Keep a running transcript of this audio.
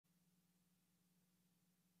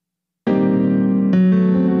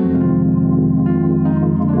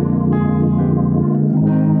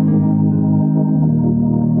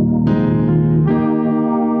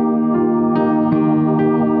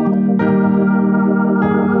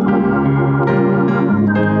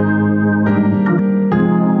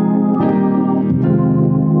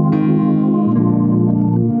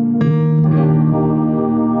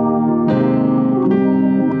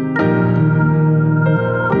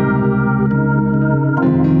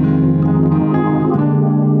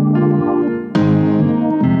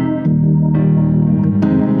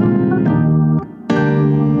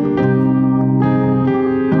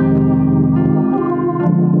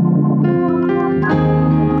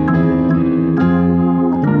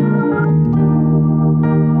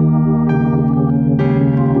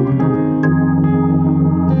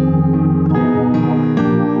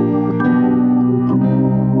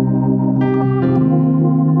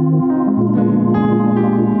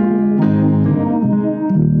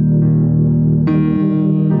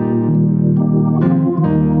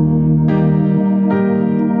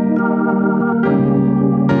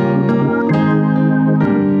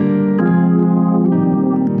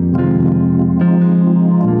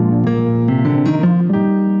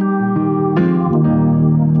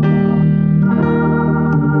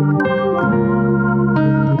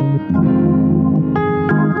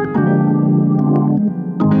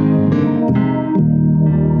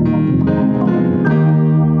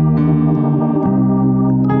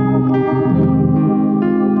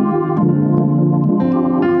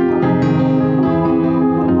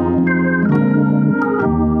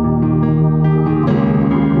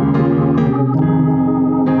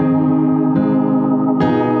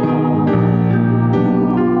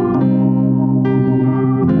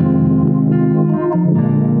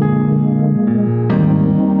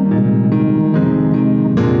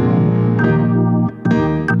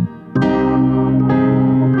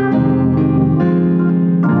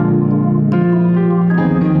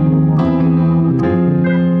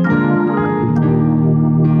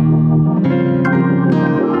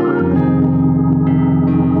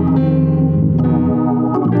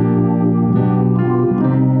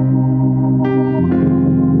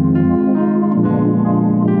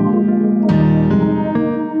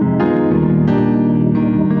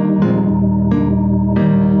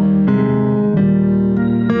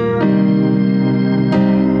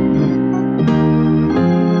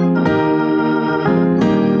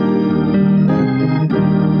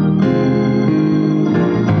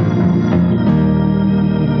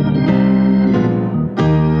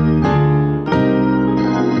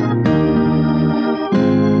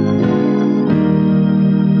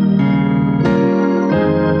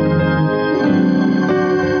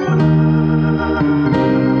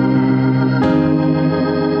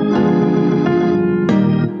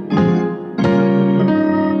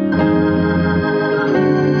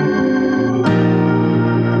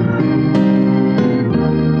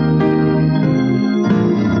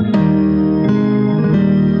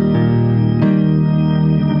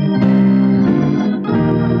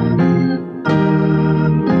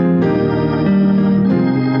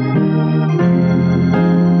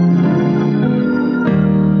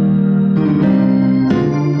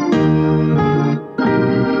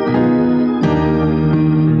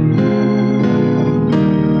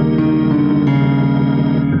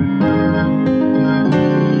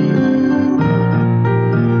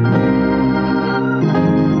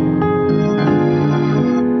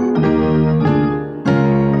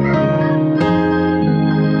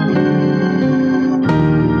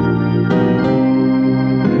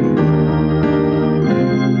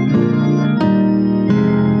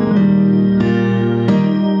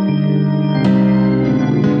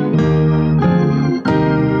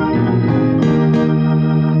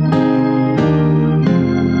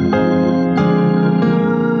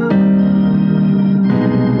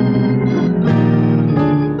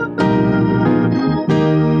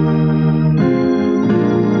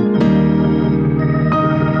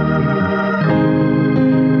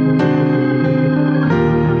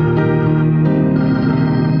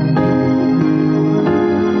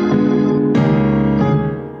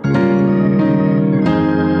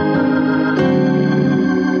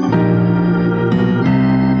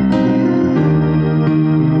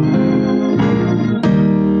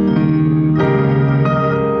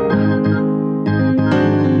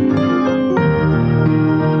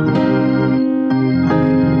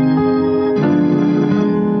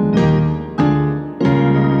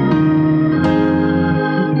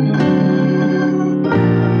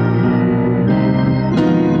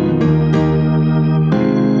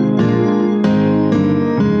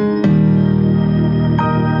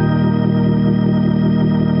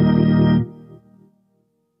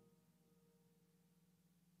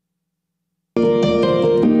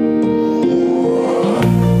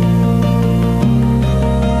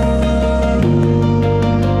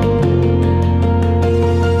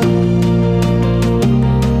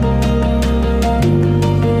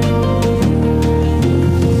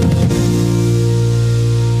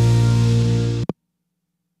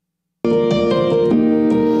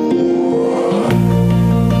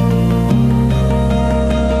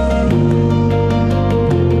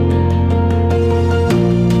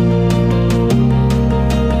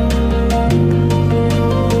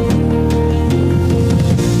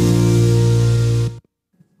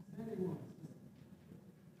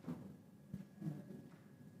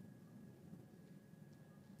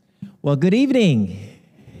Well, good evening.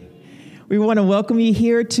 We want to welcome you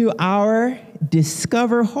here to our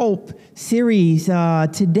Discover Hope series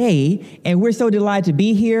today, and we're so delighted to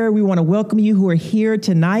be here. We want to welcome you who are here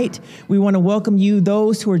tonight. We want to welcome you,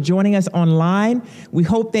 those who are joining us online. We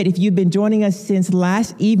hope that if you've been joining us since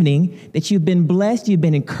last evening, that you've been blessed, you've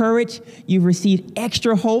been encouraged, you've received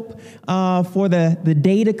extra hope for the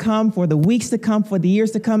day to come, for the weeks to come, for the years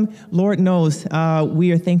to come. Lord knows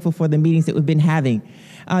we are thankful for the meetings that we've been having.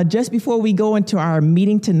 Just before we go into our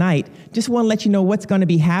meeting tonight, just want to let you know what's going to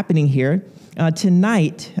be happening here.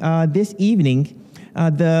 Tonight, this evening,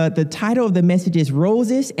 the title of the message is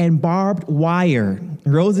Roses and Barbed Wire.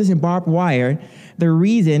 Roses and Barbed Wire, the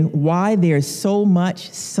reason why there's so much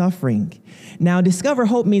suffering. Now, Discover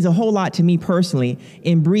Hope means a whole lot to me personally.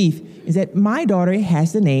 In brief, is that my daughter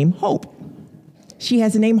has the name Hope. She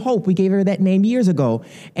has the name Hope. We gave her that name years ago.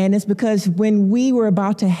 And it's because when we were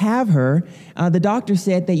about to have her, the doctor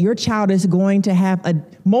said that your child is going to have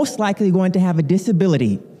most likely going to have a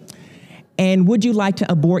disability. And would you like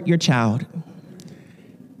to abort your child?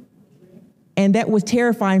 And that was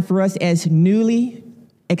terrifying for us as newly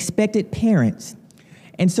expected parents.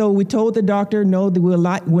 And so we told the doctor, no, that we'll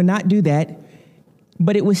not do that.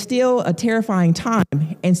 But it was still a terrifying time.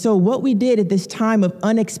 And so what we did at this time of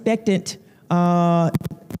unexpectedness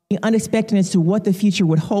to what the future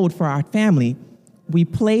would hold for our family, we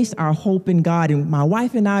placed our hope in God. And my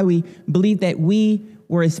wife and I, we believed that we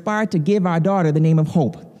were inspired to give our daughter the name of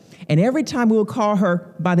Hope. And every time we would call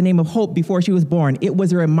her by the name of Hope before she was born, it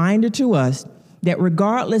was a reminder to us that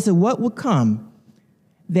regardless of what would come,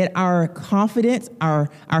 that our confidence, our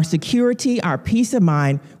security, our peace of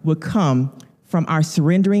mind would come from our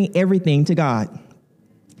surrendering everything to God.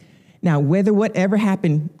 Now, whatever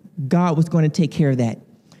happened, God was going to take care of that.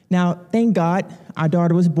 Now, thank God, our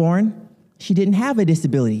daughter was born. She didn't have a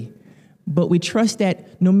disability, but we trust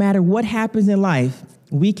that no matter what happens in life,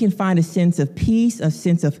 we can find a sense of peace, a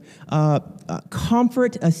sense of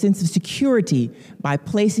comfort, a sense of security by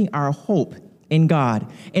placing our hope in God.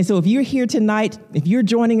 And so if you're here tonight, if you're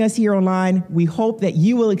joining us here online, we hope that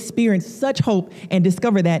you will experience such hope and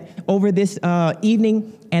discover that over this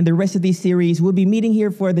evening and the rest of these series. We'll be meeting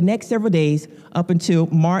here for the next several days up until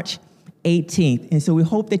March 18th. And so we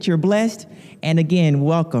hope that you're blessed. And again,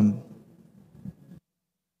 welcome.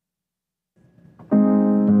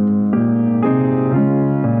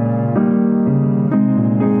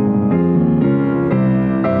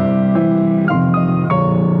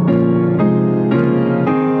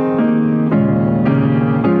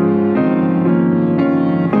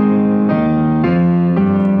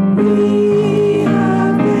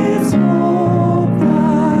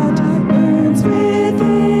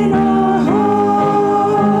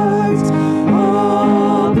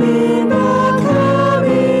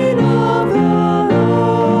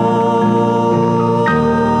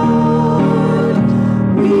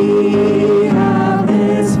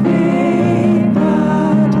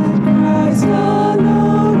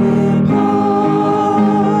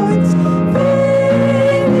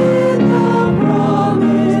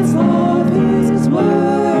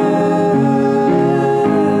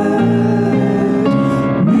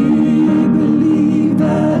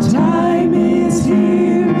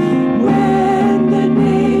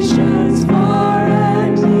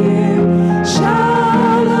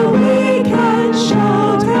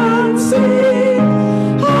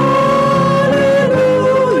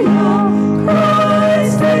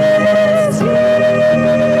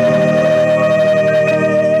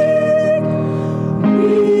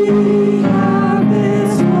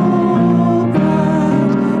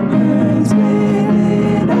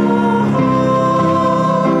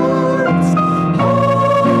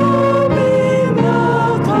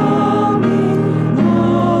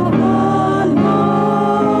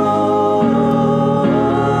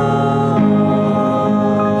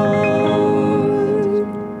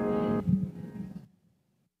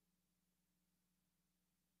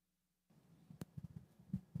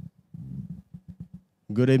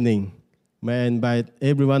 Good evening. May I invite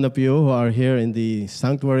every one of you who are here in the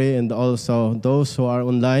sanctuary and also those who are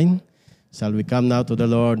online. Shall we come now to the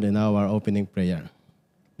Lord in our opening prayer?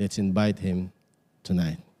 Let's invite Him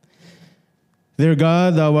tonight. Dear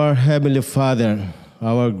God, our Heavenly Father,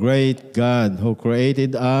 our great God who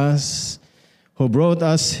created us, who brought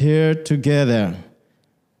us here together,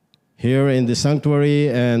 here in the sanctuary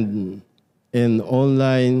and in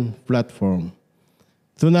online platform.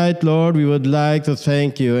 Tonight, Lord, we would like to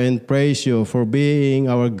thank you and praise you for being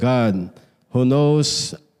our God who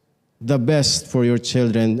knows the best for your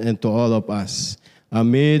children and to all of us.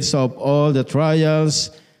 Amidst of all the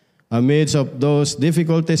trials, amidst of those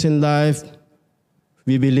difficulties in life,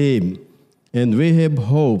 we believe, and we have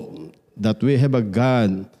hope that we have a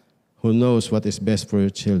God who knows what is best for your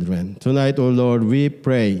children. Tonight, O Lord, we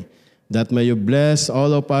pray that may you bless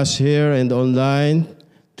all of us here and online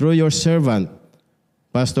through your servant,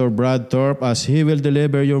 Pastor Brad Thorp, as he will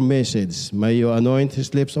deliver your message. May you anoint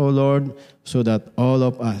his lips, O Lord, so that all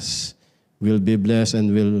of us will be blessed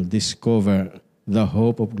and will discover the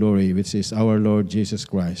hope of glory, which is our Lord Jesus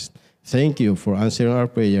Christ. Thank you for answering our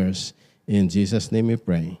prayers. In Jesus' name we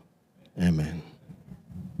pray. Amen.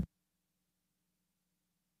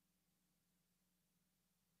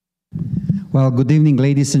 Well, good evening,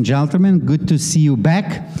 ladies and gentlemen. Good to see you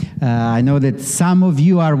back. I know that some of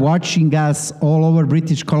you are watching us all over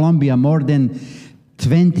British Columbia, more than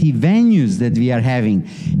 20 venues that we are having.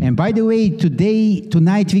 And by the way,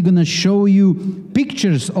 tonight we're going to show you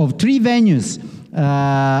pictures of 3 venues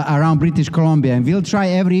around British Columbia, and we'll try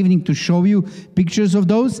every evening to show you pictures of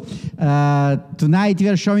those. Tonight we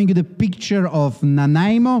are showing you the picture of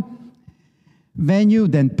Nanaimo venue,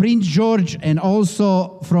 then Prince George, and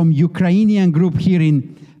also from Ukrainian group here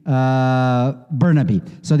in Burnaby.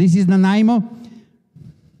 So this is Nanaimo.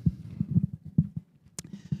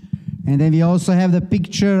 And then we also have the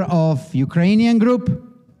picture of Ukrainian group.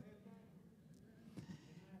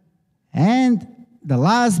 And the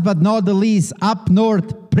last but not the least, up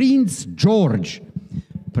north, Prince George.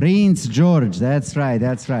 Prince George, that's right,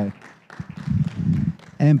 that's right.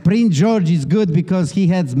 And Prince George is good because he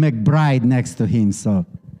has McBride next to him, so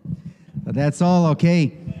that's all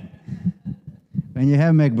okay. When you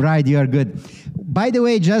have McBride, you are good. By the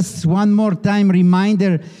way, just one more time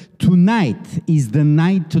reminder, tonight is the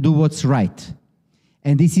night to do what's right.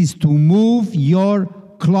 And this is to move your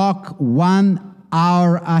clock 1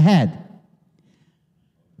 hour ahead.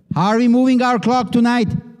 How are we moving our clock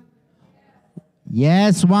tonight?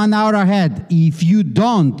 Yes, 1 hour ahead. If you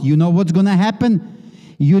don't, you know what's going to happen?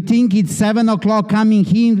 You think it's 7 o'clock coming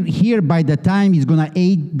here by the time it's going to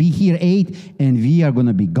be here 8, and we are going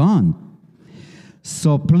to be gone.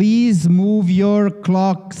 So please move your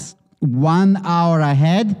clocks 1 hour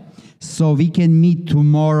ahead so we can meet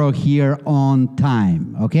tomorrow here on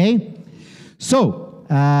time, okay? So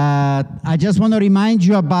I just want to remind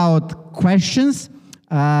you about questions.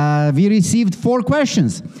 We received 4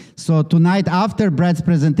 questions. So tonight after Brad's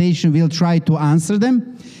presentation, we'll try to answer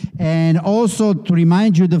them. And also to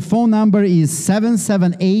remind you, the phone number is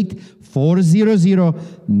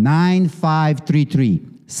 778-400-9533.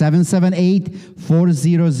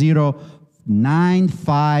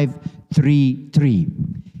 778-400-9533.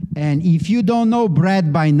 And if you don't know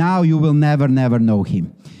Brad by now, you will never know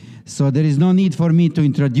him. So there is no need for me to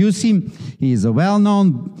introduce him. He is a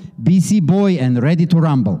well-known BC boy and ready to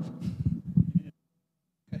rumble.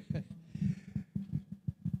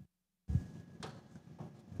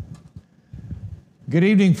 Good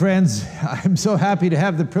evening, friends. I'm so happy to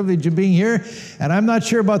have the privilege of being here, and I'm not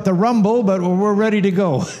sure about the rumble, but we're ready to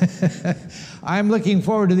go. I'm looking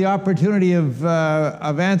forward to the opportunity of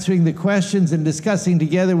answering the questions and discussing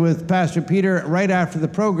together with Pastor Peter right after the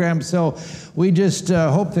program. So we just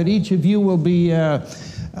hope that each of you will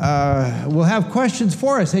have questions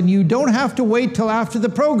for us, and you don't have to wait till after the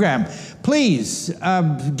program. Please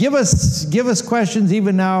give us questions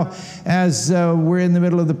even now as we're in the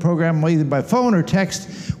middle of the program, either by phone or text,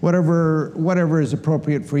 whatever is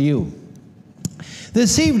appropriate for you.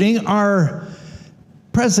 This evening, our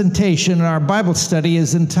presentation, our Bible study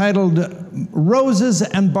is entitled Roses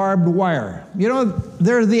and Barbed Wire. You know,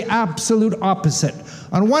 they're the absolute opposite.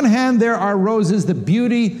 On one hand, there are roses, the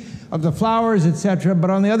beauty of the flowers, etc.,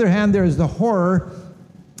 but on the other hand, there is the horror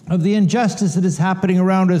of the injustice that is happening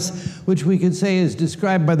around us, which we could say is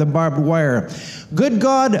described by the barbed wire. Good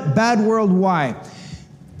God, bad world, why?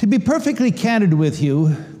 To be perfectly candid with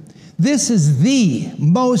you, this is the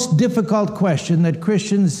most difficult question that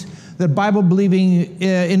Christians, that Bible-believing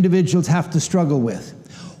individuals have to struggle with.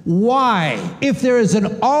 Why, if there is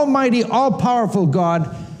an almighty, all-powerful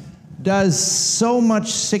God, does so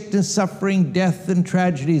much sickness, suffering, death, and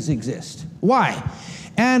tragedies exist? Why?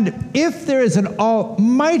 And if there is an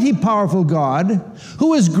almighty, powerful God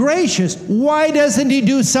who is gracious, why doesn't he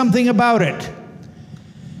do something about it?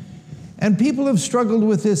 And people have struggled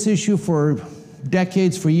with this issue for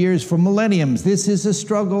decades, for years, for millenniums. This is a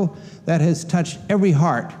struggle that has touched every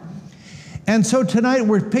heart. And so tonight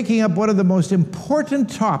we're picking up one of the most important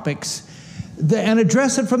topics and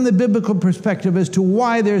address it from the biblical perspective as to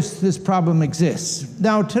why this problem exists.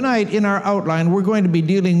 Now, tonight in our outline, we're going to be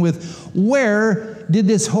dealing with where did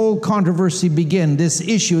this whole controversy begin, this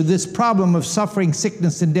issue, this problem of suffering,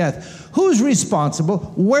 sickness, and death. Who's responsible?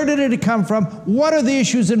 Where did it come from? What are the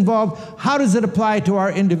issues involved? How does it apply to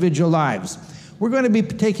our individual lives? We're going to be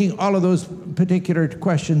taking all of those particular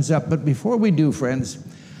questions up. But before we do, friends,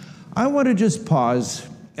 I want to just pause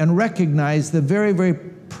and recognize the very, very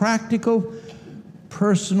practical,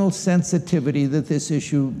 personal sensitivity that this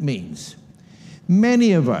issue means.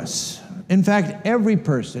 Many of us, in fact, every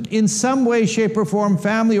person, in some way, shape, or form,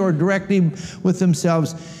 family or directly with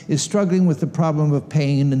themselves, is struggling with the problem of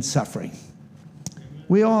pain and suffering.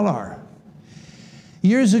 We all are.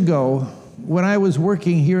 Years ago, when I was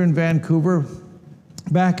working here in Vancouver,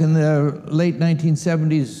 back in the late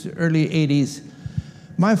 1970s, early 80s,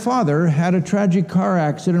 my father had a tragic car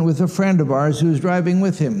accident with a friend of ours who was driving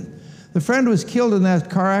with him. The friend was killed in that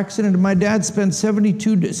car accident, and my dad spent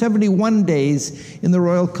 71 days in the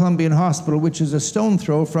Royal Columbian Hospital, which is a stone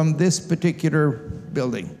throw from this particular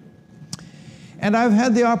building. And I've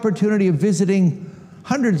had the opportunity of visiting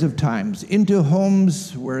hundreds of times into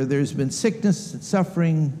homes where there's been sickness,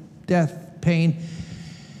 suffering, death, pain.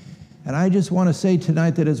 And I just want to say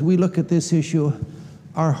tonight that as we look at this issue,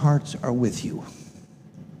 our hearts are with you.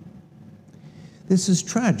 This is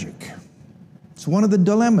tragic. It's one of the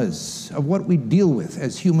dilemmas of what we deal with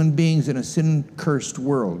as human beings in a sin-cursed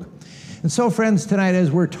world. And so, friends, tonight, as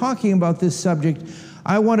we're talking about this subject,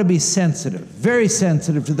 I want to be sensitive, very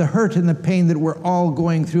sensitive to the hurt and the pain that we're all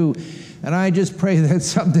going through. And I just pray that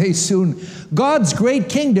someday soon, God's great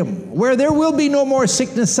kingdom, where there will be no more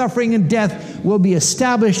sickness, suffering, and death, will be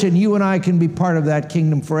established, and you and I can be part of that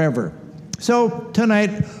kingdom forever. So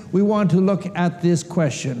tonight, we want to look at this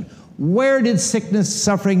question. Where did sickness,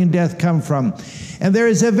 suffering, and death come from? And there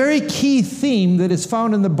is a very key theme that is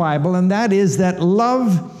found in the Bible, and that is that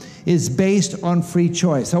love is based on free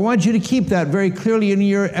choice. I want you to keep that very clearly in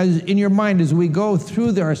your mind as we go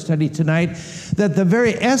through our study tonight, that the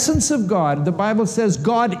very essence of God, the Bible says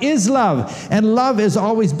God is love, and love is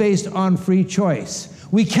always based on free choice.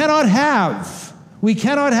 We cannot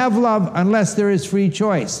have love unless there is free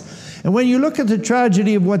choice. And when you look at the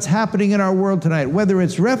tragedy of what's happening in our world tonight, whether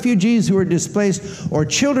it's refugees who are displaced or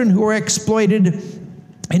children who are exploited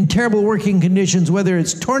in terrible working conditions, whether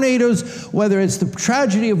it's tornadoes, whether it's the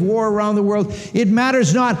tragedy of war around the world, it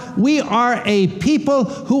matters not. We are a people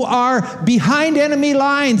who are behind enemy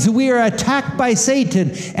lines. We are attacked by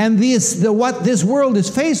Satan. And what this world is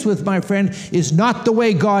faced with, my friend, is not the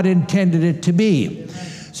way God intended it to be.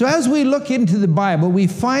 So as we look into the Bible, we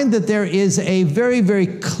find that there is a very, very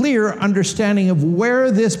clear understanding of where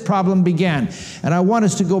this problem began. And I want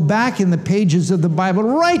us to go back in the pages of the Bible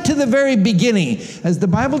right to the very beginning, as the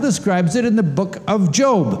Bible describes it in the book of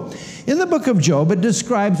Job. In the book of Job, it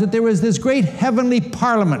describes that there was this great heavenly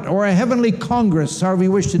parliament, or a heavenly congress, however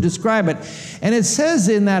you wish to describe it. And it says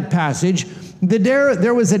in that passage,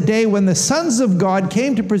 there was a day when the sons of God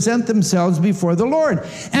came to present themselves before the Lord.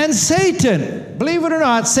 And Satan, believe it or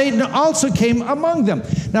not, Satan also came among them.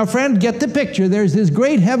 Now, friend, get the picture. There's this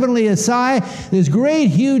great heavenly assay, this great,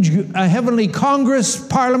 huge heavenly congress,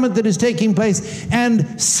 parliament that is taking place,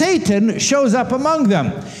 and Satan shows up among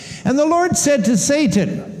them. And the Lord said to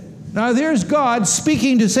Satan, now there's God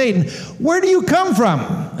speaking to Satan, where do you come from?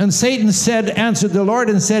 And Satan answered the Lord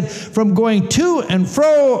and said, from going to and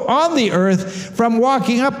fro on the earth, from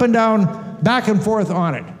walking up and down, back and forth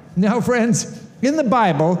on it. Now, friends, in the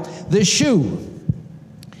Bible, the shoe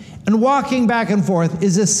and walking back and forth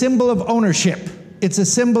is a symbol of ownership. It's a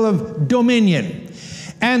symbol of dominion.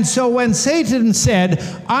 And so when Satan said,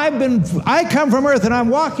 I come from earth and I'm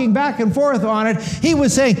walking back and forth on it, he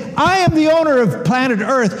was saying, I am the owner of planet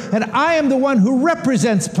earth, and I am the one who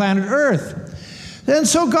represents planet earth. And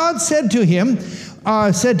so God said to him,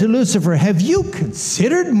 said to Lucifer, have you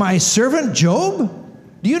considered my servant Job?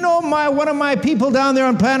 Do you know one of my people down there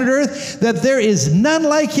on planet earth, that there is none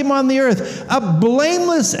like him on the earth, a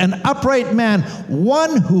blameless and upright man,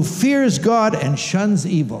 one who fears God and shuns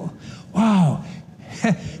evil. Wow.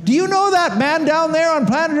 Do you know that man down there on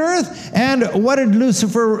planet Earth? And what did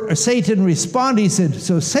Satan respond? He said,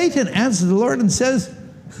 so Satan answered the Lord and says,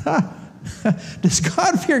 does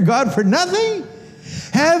God fear God for nothing?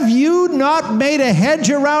 Have you not made a hedge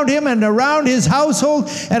around him and around his household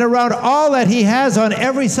and around all that he has on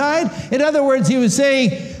every side? In other words, he was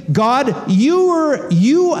saying, God,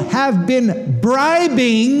 you have been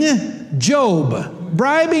bribing Job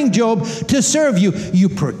to serve you. You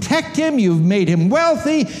protect him. You've made him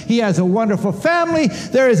wealthy. He has a wonderful family.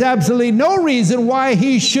 There is absolutely no reason why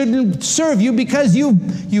he shouldn't serve you, because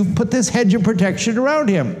you've put this hedge of protection around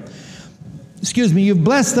him. You've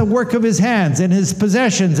blessed the work of his hands, and his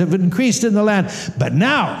possessions have increased in the land. But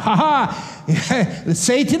now,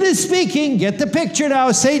 Satan is speaking. Get the picture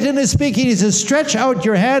now. Satan is speaking. He says, stretch out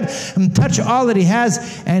your hand and touch all that he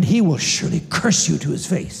has, and he will surely curse you to his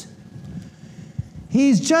face.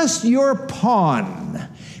 He's just your pawn.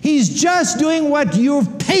 He's just doing what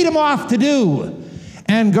you've paid him off to do.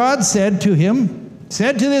 And God said to him,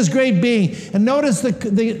 said to this great being, and notice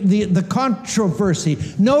the controversy.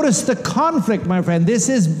 Notice the conflict, my friend. This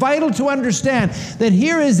is vital to understand, that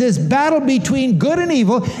here is this battle between good and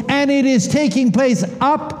evil, and it is taking place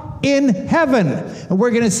up in heaven. And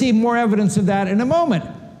we're going to see more evidence of that in a moment.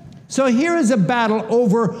 So here is a battle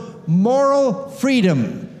over moral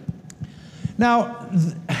freedom. Now,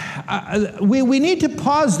 we need to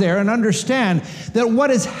pause there and understand that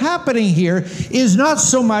what is happening here is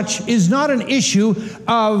not an issue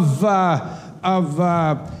of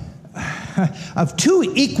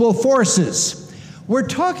two equal forces. We're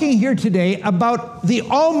talking here today about the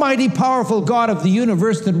almighty powerful God of the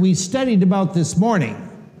universe that we studied about this morning,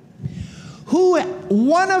 who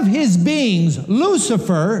one of his beings,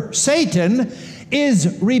 Lucifer, Satan,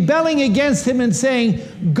 is rebelling against him and saying,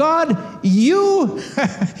 God, you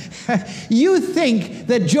think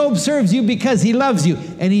that Job serves you because he loves you,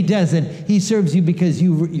 and he doesn't. He serves you because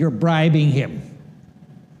you're bribing him.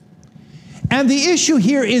 And the issue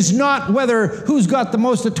here is not whether who's got the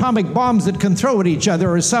most atomic bombs that can throw at each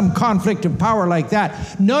other or some conflict of power like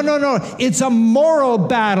that. No. It's a moral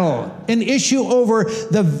battle, an issue over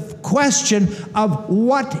the question of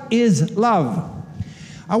what is love.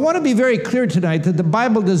 I want to be very clear tonight that the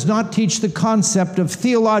Bible does not teach the concept of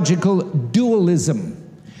theological dualism.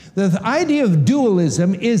 The idea of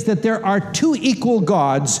dualism is that there are two equal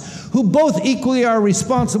gods who both equally are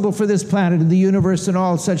responsible for this planet and the universe and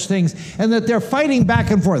all such things, and that they're fighting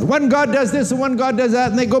back and forth. One God does this and one God does that,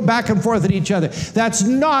 and they go back and forth at each other. That's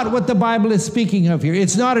not what the Bible is speaking of here.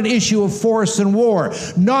 It's not an issue of force and war.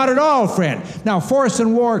 Not at all, friend. Now, force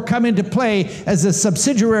and war come into play as a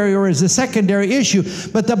subsidiary or as a secondary issue,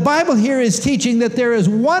 but the Bible here is teaching that there is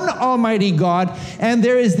one almighty God, and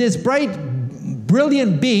there is this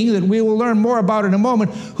brilliant being that we will learn more about in a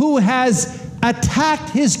moment, who has attacked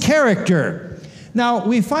his character. Now,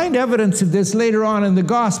 we find evidence of this later on in the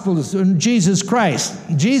Gospels in Jesus Christ.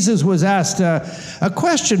 Jesus was asked a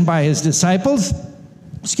question by his disciples.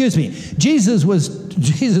 Jesus,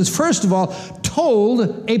 first of all,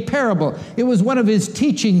 told a parable. It was one of his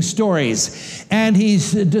teaching stories. And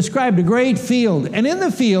he's described a great field. And in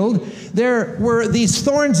the field, there were these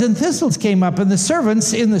thorns and thistles came up. And the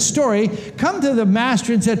servants in the story come to the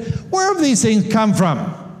master and said, where have these things come from?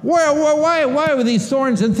 Why are these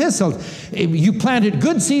thorns and thistles? You planted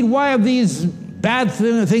good seed. Why have these bad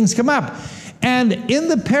things come up? And in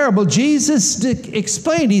the parable, Jesus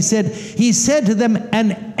explained, he said to them,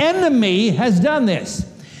 an enemy has done this.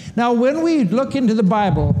 Now, when we look into the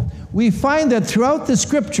Bible, we find that throughout the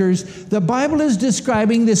scriptures, the Bible is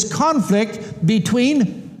describing this conflict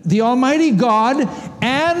between the Almighty God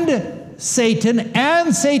and Satan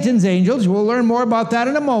and Satan's angels. We'll learn more about that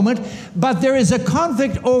in a moment. But there is a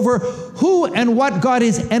conflict over who and what God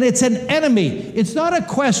is, and it's an enemy. It's not a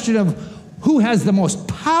question of who has the most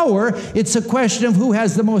power. It's a question of who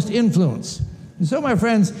has the most influence. And so, my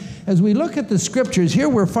friends, as we look at the scriptures, here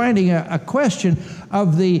we're finding a question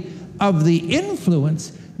of the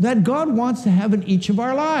influence that God wants to have in each of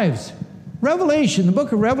our lives. Revelation, the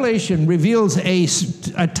book of Revelation reveals a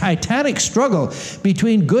titanic struggle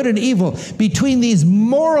between good and evil, between these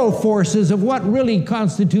moral forces of what really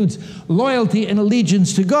constitutes loyalty and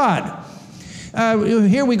allegiance to God.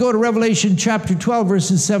 Here we go to Revelation chapter 12,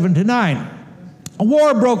 verses 7 to 9. A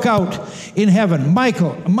war broke out in heaven.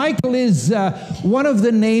 Michael is one of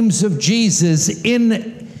the names of Jesus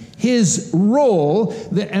in his role,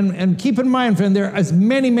 and keep in mind, friend, there are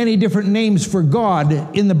many different names for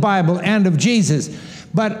God in the Bible and of Jesus.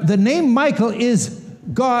 But the name Michael is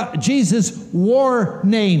Jesus' war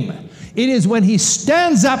name. It is when he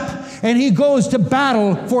stands up and he goes to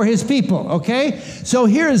battle for his people, okay? So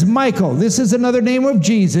here is Michael. This is another name of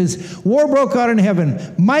Jesus. War broke out in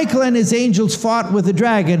heaven. Michael and his angels fought with the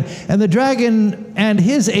dragon, and the dragon and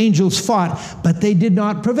his angels fought, but they did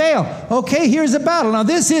not prevail. Okay, here's a battle. Now,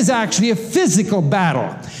 this is actually a physical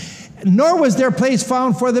battle. Nor was their place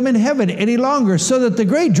found for them in heaven any longer, so that the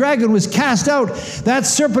great dragon was cast out, that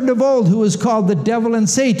serpent of old who was called the devil and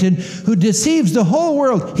Satan, who deceives the whole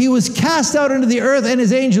world. He was cast out into the earth, and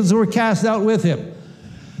his angels were cast out with him.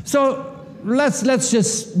 So let's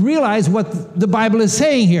just realize what the Bible is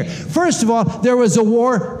saying here. First of all, there was a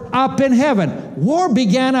war up in heaven. War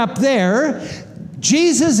began up there.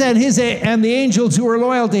 Jesus and the angels who were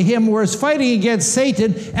loyal to him were fighting against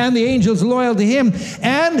Satan and the angels loyal to him,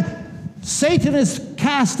 and Satan is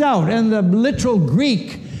cast out, and the literal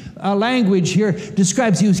Greek language here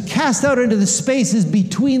describes he was cast out into the spaces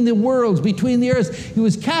between the worlds, between the earths. He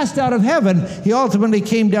was cast out of heaven. He ultimately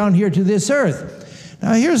came down here to this earth.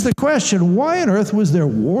 Now here's the question. Why on earth was there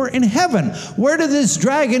war in heaven? Where did this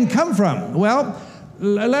dragon come from? Well,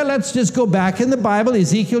 let's just go back in the Bible.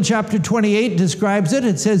 Ezekiel chapter 28 describes it.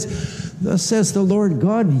 It says, "Thus says the Lord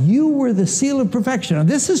God, you were the seal of perfection." Now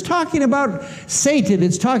this is talking about Satan.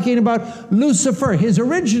 It's talking about Lucifer. His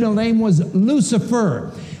original name was Lucifer.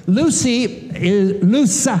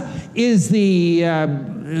 Lusa is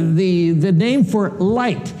the name for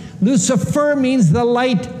light. Lucifer means the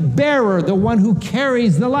light bearer, the one who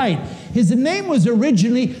carries the light. His name was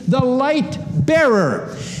originally the light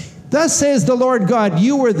bearer. Thus says the Lord God,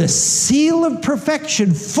 you were the seal of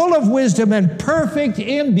perfection, full of wisdom and perfect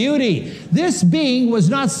in beauty. This being was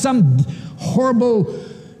not some horrible,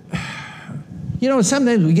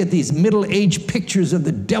 sometimes we get these middle-aged pictures of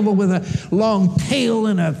the devil with a long tail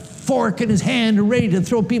and a fork in his hand ready to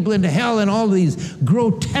throw people into hell, and all these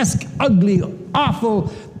grotesque, ugly,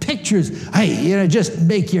 awful pictures. Just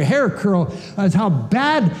make your hair curl as how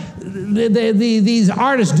bad these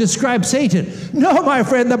artists describe Satan. No, my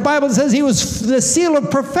friend, the Bible says he was the seal of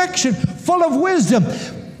perfection, full of wisdom,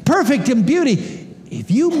 perfect in beauty. If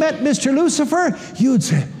you met Mr. Lucifer, you'd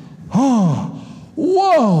say, oh,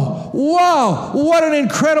 whoa, what an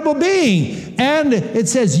incredible being. And it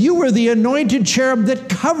says, you were the anointed cherub that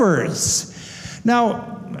covers.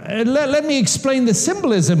 Now, let me explain the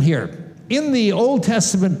symbolism here. In the Old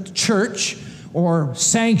Testament church, or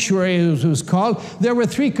sanctuary as it was called, there were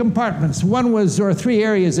three compartments. Or three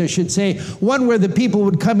areas, I should say. One where the people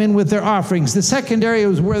would come in with their offerings. The second area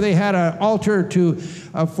was where they had an altar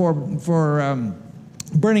for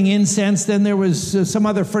burning incense. Then there was some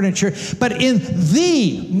other furniture. But in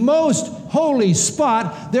the most holy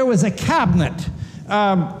spot, there was a cabinet,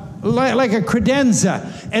 like a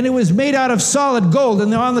credenza, and it was made out of solid gold,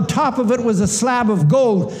 and on the top of it was a slab of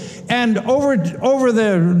gold, and over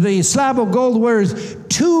the slab of gold were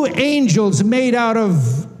two angels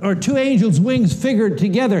two angels' wings figured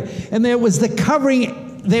together, and there was the covering.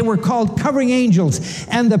 They were called covering angels,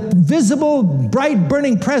 and the visible, bright,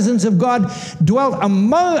 burning presence of God dwelt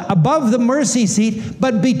above the mercy seat,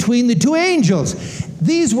 but between the two angels.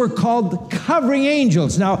 These were called covering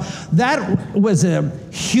angels. Now, that was a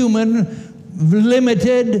human,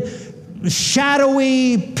 limited,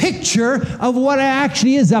 shadowy picture of what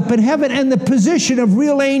actually is up in heaven and the position of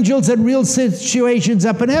real angels and real situations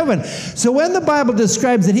up in heaven. So when the Bible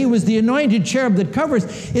describes that he was the anointed cherub that covers,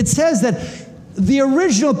 it says that the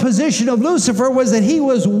original position of Lucifer was that he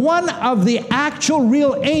was one of the actual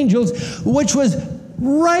real angels, which was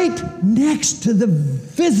right next to the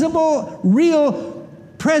visible, real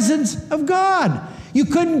presence of God. You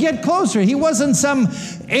couldn't get closer. He wasn't some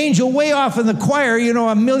angel way off in the choir,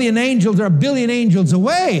 a million angels or a billion angels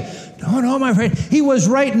away. No, my friend. He was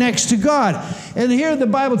right next to God. And here the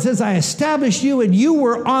Bible says, I established you, and you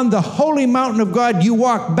were on the holy mountain of God. You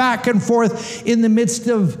walked back and forth in the midst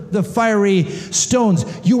of the fiery stones.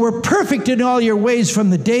 You were perfect in all your ways from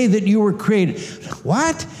the day that you were created.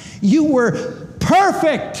 What? You were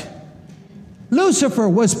perfect. Lucifer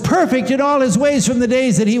was perfect in all his ways from the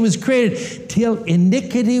days that he was created, till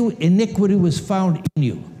iniquity was found in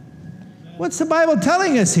you. What's the Bible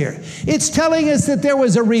telling us here? It's telling us that there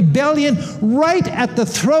was a rebellion right at the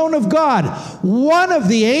throne of God. One of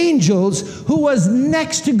the angels who was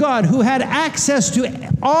next to God, who had access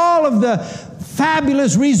to all of the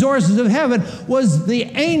fabulous resources of heaven, was the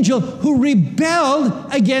angel who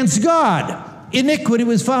rebelled against God. Iniquity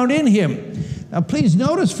was found in him. Now please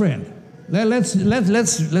notice, friend,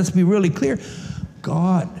 let's be really clear.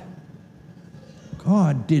 God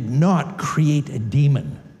did not create a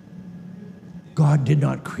demon. God did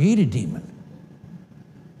not create a demon.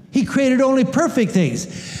 He created only perfect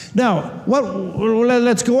things. Now,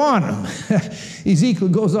 let's go on. Ezekiel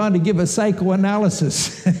goes on to give a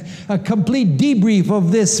psychoanalysis, a complete debrief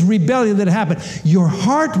of this rebellion that happened. Your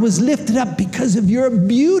heart was lifted up because of your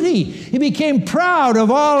beauty. He became proud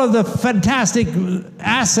of all of the fantastic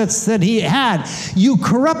assets that he had. You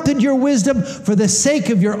corrupted your wisdom for the sake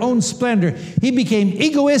of your own splendor. He became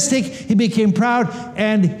egoistic, he became proud,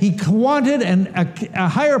 and he wanted a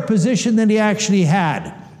higher position than he actually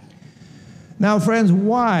had. Now, friends,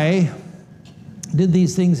 why did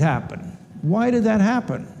these things happen? Why did that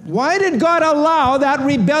happen? Why did God allow that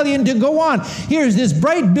rebellion to go on? Here's this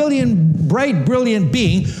bright, brilliant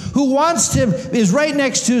being who is right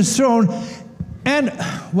next to his throne. And,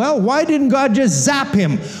 why didn't God just zap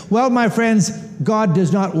him? Well, my friends, God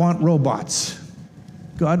does not want robots.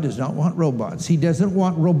 God does not want robots. He doesn't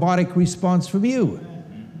want robotic response from you.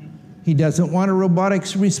 He doesn't want a robotic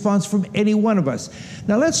response from any one of us.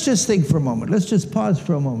 Now, let's just think for a moment. Let's just pause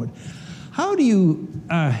for a moment. How do you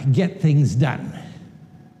get things done?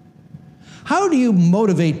 How do you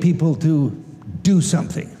motivate people to do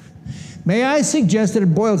something? May I suggest that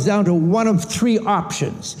it boils down to one of three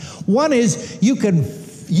options. One is you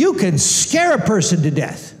can scare a person to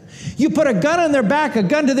death. You put a gun on their back, a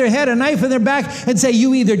gun to their head, a knife in their back, and say,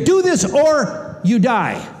 you either do this or you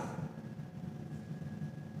die.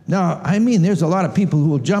 Now, I mean, there's a lot of people who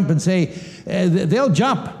will jump and say, they'll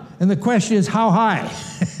jump. And the question is, how high?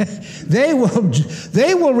 They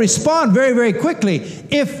will respond very, very quickly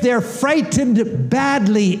if they're frightened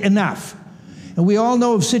badly enough. And we all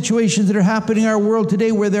know of situations that are happening in our world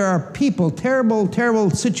today where there are people, terrible, terrible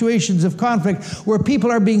situations of conflict, where people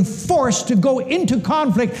are being forced to go into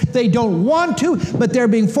conflict. They don't want to, but they're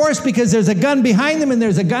being forced because there's a gun behind them and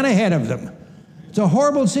there's a gun ahead of them. It's a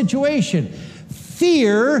horrible situation.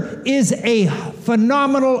 Fear is a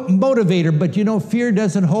phenomenal motivator, but you know, fear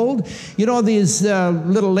doesn't hold. You know these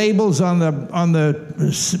little labels on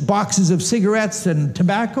the boxes of cigarettes and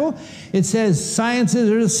tobacco? It says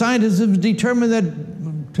scientists have determined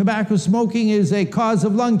that tobacco smoking is a cause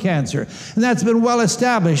of lung cancer, and that's been well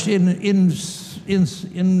established in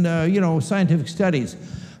scientific studies.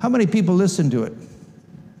 How many people listen to it?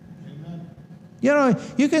 You know,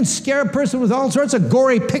 you can scare a person with all sorts of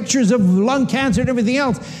gory pictures of lung cancer and everything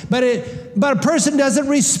else, but a person doesn't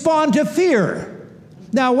respond to fear.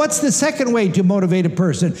 Now, what's the second way to motivate a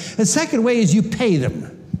person? The second way is you pay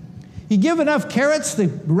them. You give enough carrots, the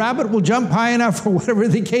rabbit will jump high enough, or whatever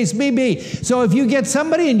the case may be. So if you get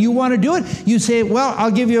somebody and you want to do it, you say, well, I'll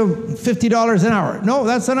give you $50 an hour. No,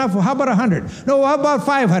 that's enough. Well, how about 100? No, how about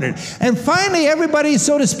 500? And finally, everybody,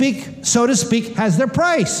 so to speak, has their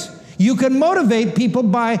price. You can motivate people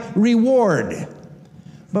by reward.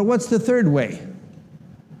 But what's the third way?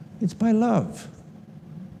 It's by love.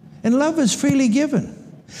 And love is freely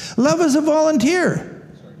given. Love is a volunteer.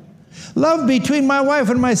 Love between my wife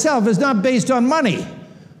and myself is not based on money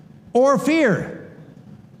or fear.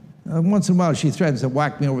 Once in a while she threatens to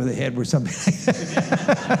whack me over the head or something like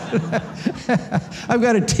that. I've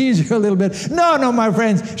got to tease her a little bit. No, my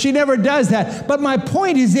friends, she never does that. But my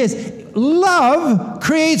point is this. Love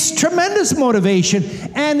creates tremendous motivation.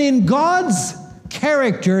 And in God's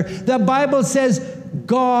character, the Bible says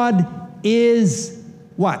God is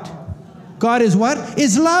what? God is what?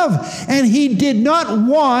 Is love. And he did not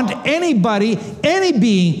want anybody, any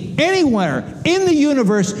being, anywhere in the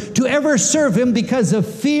universe to ever serve him because of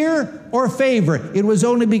fear or favor. It was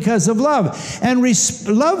only because of love. And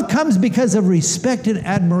love comes because of respect and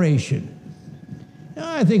admiration.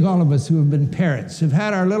 I think all of us who have been parents have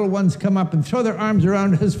had our little ones come up and throw their arms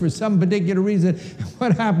around us for some particular reason.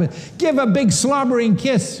 What happened? Give a big slobbering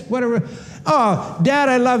kiss, whatever. Oh, Dad,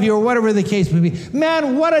 I love you, or whatever the case may be.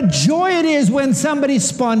 Man, what a joy it is when somebody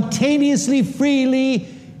spontaneously, freely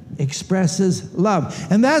expresses love.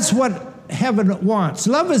 And that's what heaven wants.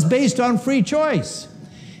 Love is based on free choice.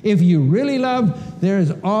 If you really love, there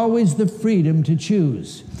is always the freedom to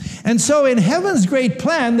choose. And so in heaven's great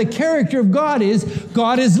plan, the character of God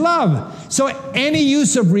is love. So any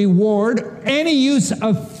use of reward, any use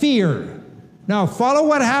of fear. Now follow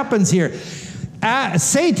what happens here.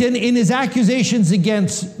 Satan, in his accusations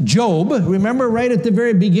against Job, remember right at the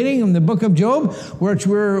very beginning in the book of Job, which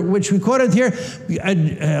we quoted here,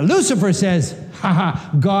 Lucifer says,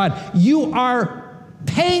 God, you are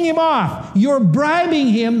paying him off. You're bribing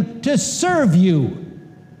him to serve you.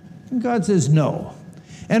 And God says, no.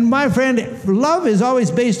 And my friend, love is always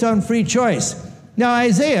based on free choice. Now,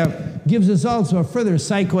 Isaiah gives us also a further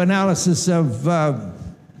psychoanalysis of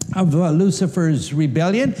Lucifer's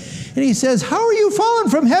rebellion. And he says, how are you fallen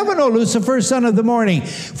from heaven, O Lucifer, son of the morning?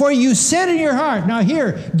 For you said in your heart, now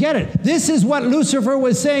here, get it. This is what Lucifer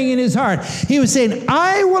was saying in his heart. He was saying,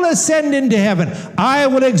 I will ascend into heaven. I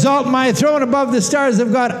will exalt my throne above the stars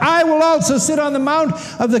of God. I will also sit on the mount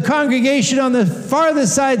of the congregation on the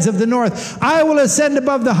farthest sides of the north. I will ascend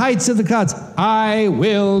above the heights of the clouds. I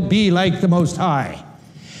will be like the Most High.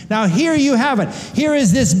 Now here you have it. Here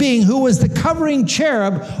is this being who was the covering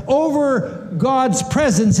cherub over God's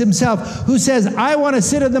presence himself, who says, I want to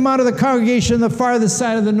sit at the mount of the congregation on the farthest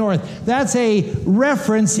side of the north. That's a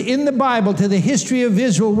reference in the Bible to the history of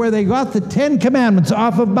Israel where they got the 10 Commandments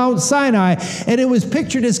off of Mount Sinai, and it was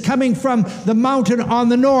pictured as coming from the mountain on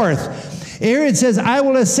the north. Here it says, I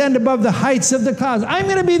will ascend above the heights of the clouds. I'm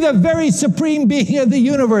going to be the very supreme being of the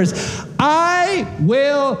universe. I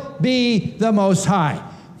will be the Most High.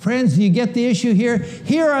 Friends, do you get the issue here?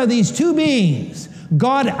 Here are these two beings.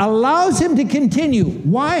 God allows him to continue.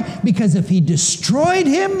 Why? Because if he destroyed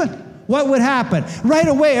him, what would happen? Right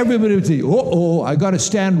away, everybody would say, I got to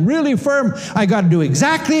stand really firm. I got to do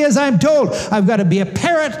exactly as I'm told. I've got to be a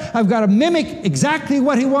parrot. I've got to mimic exactly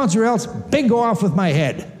what he wants, or else bingo off with my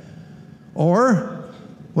head. Or,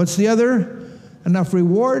 what's the other? Enough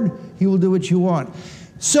reward, he will do what you want.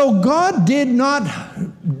 So God did not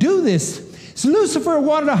do this. So Lucifer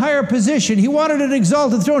wanted a higher position. He wanted an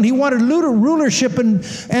exalted throne. He wanted rulership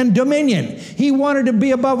and dominion. He wanted to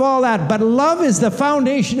be above all that. But love is the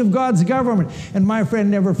foundation of God's government. And my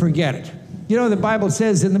friend, never forget it. You know, the Bible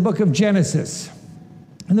says in the book of Genesis,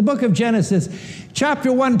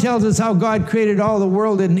 chapter 1 tells us how God created all the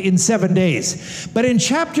world in 7 days. But in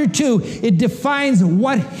chapter 2, it defines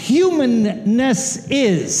what humanness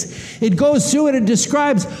is. It goes through and it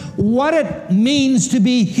describes what it means to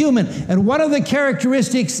be human. And one of the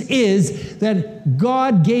characteristics is that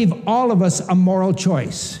God gave all of us a moral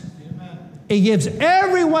choice. He gives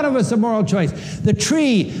every one of us a moral choice. The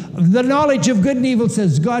tree, the knowledge of good and evil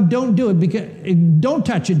says, God, don't do it, don't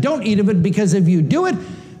touch it, don't eat of it, because if you do it,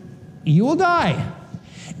 you will die.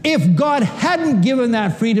 If God hadn't given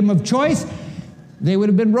that freedom of choice, they would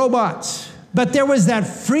have been robots. But there was that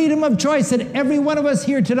freedom of choice that every one of us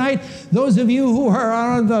here tonight, those of you who are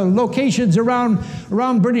on the locations around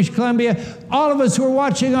British Columbia, all of us who are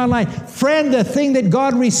watching online, friend, the thing that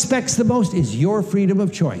God respects the most is your freedom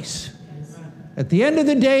of choice. At the end of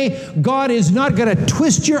the day, God is not going to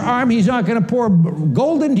twist your arm. He's not going to pour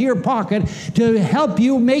gold into your pocket to help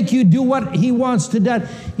you, make you do what he wants to do.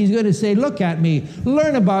 He's going to say, look at me,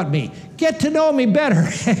 learn about me, get to know me better.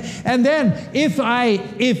 And then if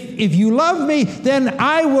you love me, then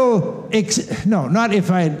I will, not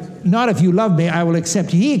if you love me, I will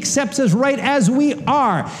accept you. He accepts us right as we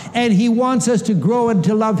are. And he wants us to grow and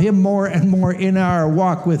to love him more and more in our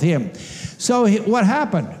walk with him. So what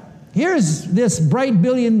happened? Here's this bright,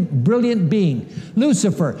 brilliant being,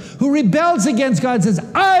 Lucifer, who rebels against God and says,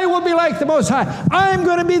 I will be like the Most High. I'm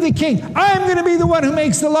going to be the king. I'm going to be the one who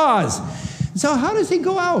makes the laws. So how does he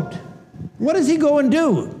go out? What does he go and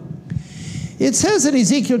do? It says in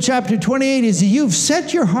Ezekiel chapter 28, he says, you've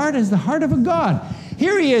set your heart as the heart of a God.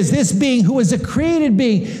 Here he is, this being who is a created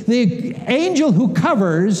being. The angel who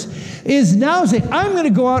covers is now saying, I'm going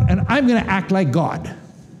to go out and I'm going to act like God.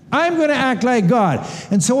 I'm going to act like God.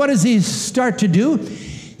 And so what does he start to do?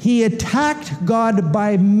 He attacked God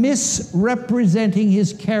by misrepresenting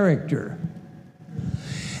his character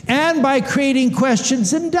and by creating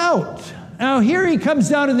questions and doubt. Now here he comes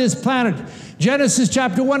down to this planet. Genesis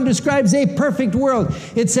chapter 1 describes a perfect world.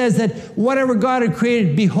 It says that whatever God had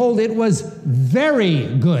created, behold, it was very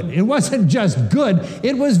good. It wasn't just good,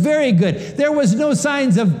 it was very good. There was no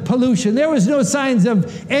signs of pollution. There was no signs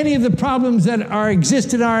of any of the problems that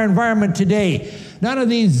exist in our environment today. None of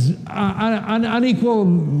these unequal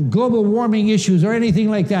global warming issues or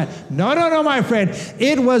anything like that. No, my friend.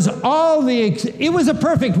 It was a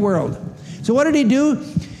perfect world. So what did he do?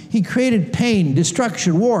 He created pain,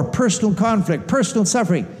 destruction, war, personal conflict, personal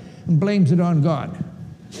suffering, and blames it on God.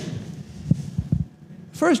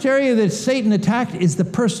 First area that Satan attacked is the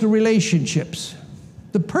personal relationships.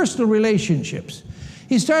 The personal relationships.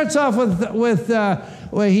 He starts off with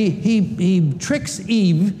he tricks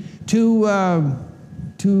Eve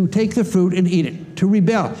to take the fruit and eat it, to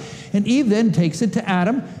rebel. And Eve then takes it to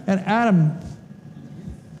Adam, and Adam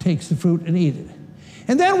takes the fruit and eats it.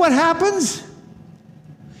 And then what happens?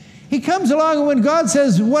 He comes along, and when God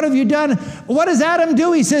says, what have you done? What does Adam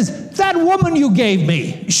do? He says, that woman you gave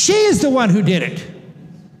me, she is the one who did it.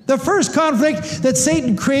 The first conflict that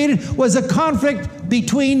Satan created was a conflict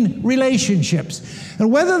between relationships.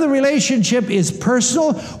 And whether the relationship is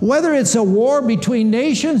personal, whether it's a war between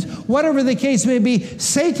nations, whatever the case may be,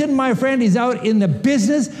 Satan, my friend, is out in the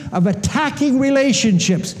business of attacking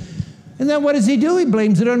relationships. And then what does he do? He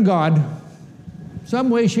blames it on God. Some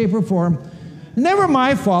way, shape, or form. Never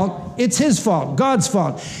my fault. It's his fault, God's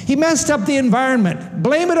fault. He messed up the environment.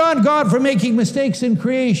 Blame it on God for making mistakes in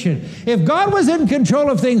creation. If God was in control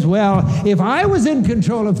of things, well, if I was in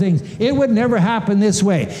control of things, it would never happen this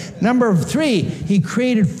way. Number 3, he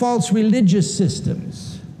created false religious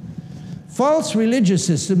systems. False religious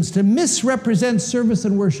systems to misrepresent service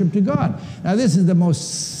and worship to God. Now, this is the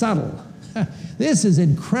most subtle. This is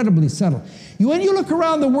incredibly subtle. When you look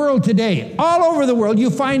around the world today, all over the world, you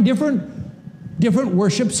find different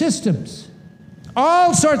worship systems.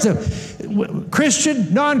 All sorts of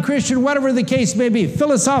Christian, non-Christian, whatever the case may be,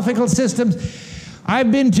 philosophical systems.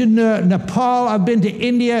 I've been to Nepal, I've been to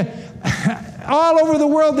India. All over the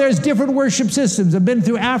world, there's different worship systems. I've been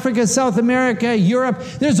through Africa, South America, Europe.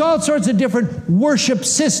 There's all sorts of different worship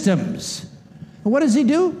systems. And what does he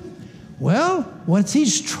do? Well, what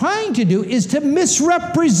he's trying to do is to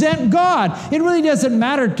misrepresent God. It really doesn't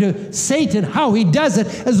matter to Satan how he does it,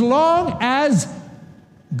 as long as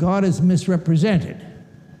God is misrepresented.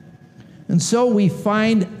 And so we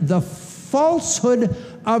find the falsehood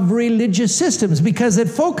of religious systems because it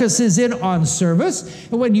focuses in on service.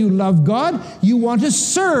 And when you love God, you want to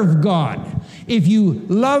serve God. If you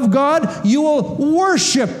love God, you will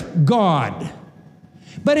worship God.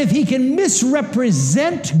 But if he can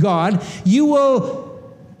misrepresent God, you will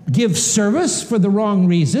give service for the wrong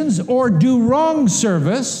reasons, or do wrong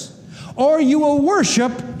service, or you will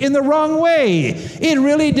worship in the wrong way. It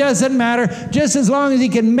really doesn't matter, just as long as he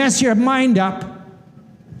can mess your mind up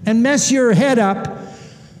and mess your head up,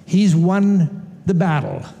 he's won the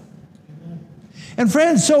battle. And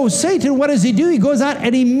friends, so Satan, what does he do? He goes out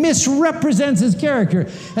and he misrepresents his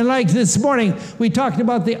character. And like this morning, we talked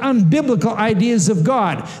about the unbiblical ideas of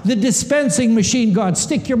God, the dispensing machine God.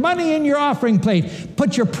 Stick your money in your offering plate.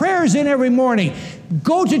 Put your prayers in every morning.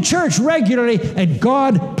 Go to church regularly, and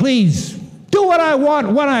God, please, do what I want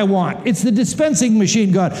when I want. It's the dispensing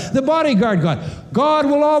machine God, the bodyguard God. God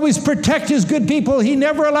will always protect his good people. He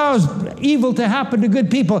never allows evil to happen to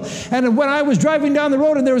good people. And when I was driving down the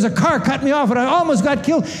road and there was a car cut me off and I almost got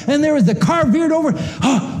killed, and there was the car veered over,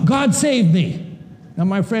 oh, God saved me. Now,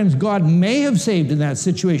 my friends, God may have saved in that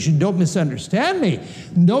situation. Don't misunderstand me.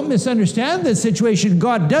 Don't misunderstand this situation.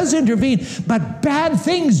 God does intervene, but bad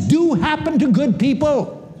things do happen to good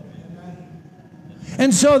people.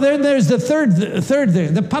 And so then there's the third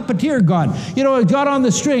thing, the puppeteer God. You know, God on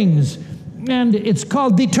the strings. And it's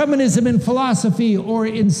called determinism in philosophy or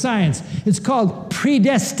in science. It's called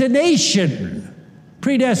predestination.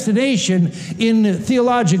 Predestination in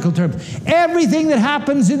theological terms. Everything that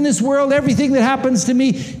happens in this world, everything that happens to me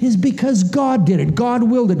is because God did it. God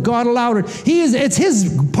willed it. God allowed it. It's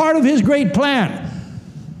his part of his great plan.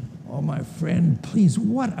 Oh, my friend, please,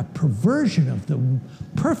 what a perversion of the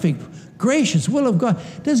perfect, gracious will of God.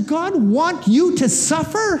 Does God want you to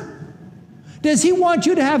suffer? Does he want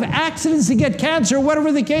you to have accidents, to get cancer,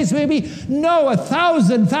 whatever the case may be? No,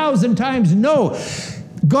 1,000 times no.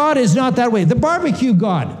 God is not that way. The barbecue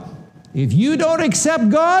God. If you don't accept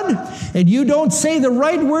God and you don't say the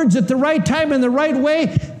right words at the right time in the right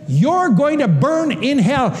way, you're going to burn in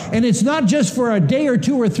hell. And it's not just for a day or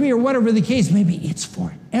two or three or whatever the case may be. It's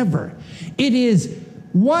forever. It is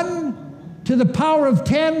 1 to the power of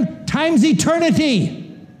 10 times eternity.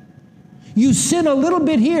 You sin a little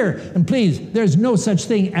bit here, and please, there's no such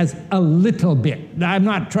thing as a little bit. I'm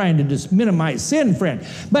not trying to just minimize sin, friend.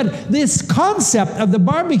 But this concept of the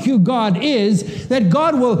barbecue God is that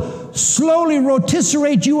God will slowly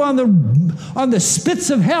rotisserate you on the spits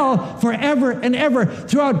of hell forever and ever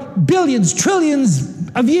throughout billions, trillions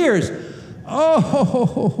of years.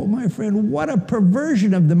 Oh, my friend, what a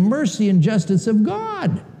perversion of the mercy and justice of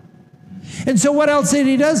God. And so what else did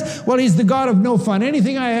he does? Well, he's the God of no fun.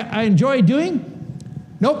 Anything I enjoy doing?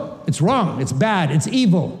 Nope, it's wrong, it's bad, it's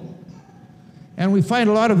evil. And we find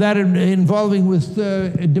a lot of that involving with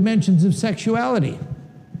dimensions of sexuality.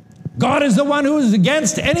 God is the one who is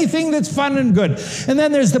against anything that's fun and good. And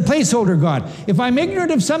then there's the placeholder God. If I'm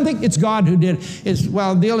ignorant of something, it's God who did it.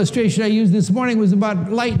 Well, the illustration I used this morning was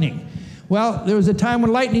about lightning. Well, there was a time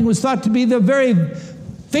when lightning was thought to be the very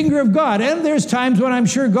finger of God. And there's times when I'm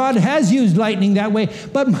sure God has used lightning that way.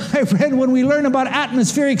 But my friend, when we learn about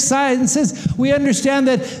atmospheric sciences, we understand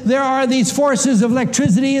that there are these forces of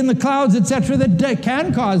electricity in the clouds, etc., that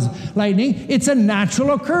can cause lightning. It's a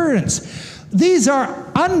natural occurrence. These are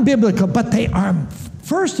unbiblical, but they are,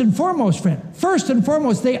 first and foremost, friend,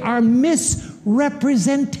 they are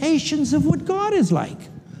misrepresentations of what God is like.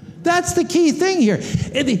 That's the key thing here.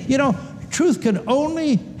 You know, truth can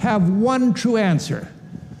only have one true answer.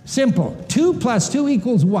 Simple. 2 + 2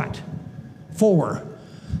 equals what? 4.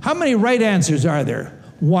 How many right answers are there?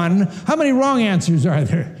 1. How many wrong answers are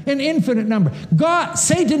there? An infinite number.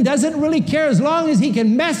 Satan doesn't really care as long as he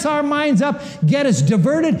can mess our minds up, get us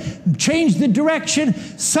diverted, change the direction,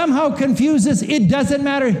 somehow confuse us. It doesn't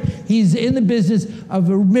matter. He's in the business of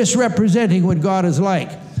misrepresenting what God is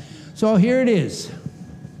like. So here it is.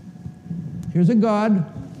 Here's a God,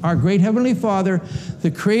 our great Heavenly Father,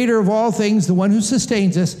 the creator of all things, the one who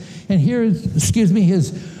sustains us, and here's,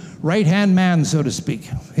 his right-hand man, so to speak,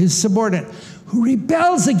 his subordinate, who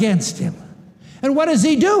rebels against him. And what does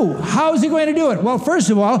he do? How is he going to do it? Well, first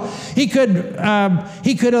of all, he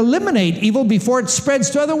could eliminate evil before it spreads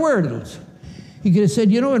to other worlds. He could have said,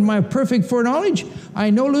 you know, in my perfect foreknowledge, I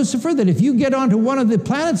know, Lucifer, that if you get onto one of the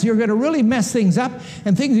planets, you're going to really mess things up,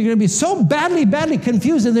 and things are going to be so badly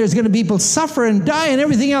confused, and there's going to be people suffer and die and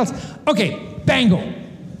everything else. Okay, bango,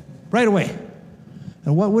 right away.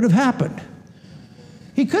 And what would have happened?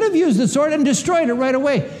 He could have used the sword and destroyed it right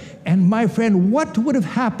away. And my friend, what would have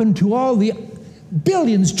happened to all the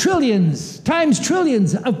billions, trillions, times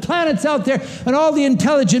trillions of planets out there and all the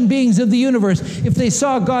intelligent beings of the universe, if they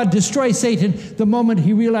saw God destroy Satan the moment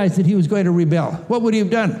he realized that he was going to rebel, what would he have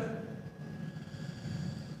done?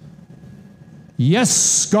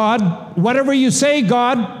 Yes, God, whatever you say,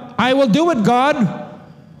 God, I will do it, God.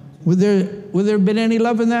 Would there have been any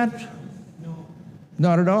love in that? No.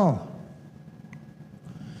 Not at all.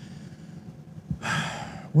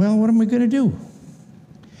 Well, what am I going to do?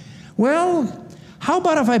 Well, how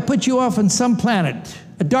about if I put you off on some planet,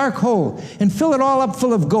 a dark hole, and fill it all up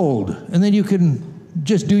full of gold, and then you can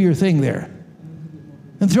just do your thing there?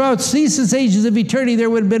 And throughout ceaseless ages of eternity, there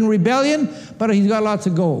would have been rebellion, but he's got lots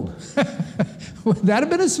of gold. Would that have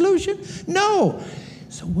been a solution? No.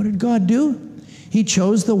 So what did God do? He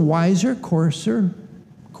chose the wiser course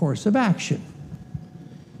of action.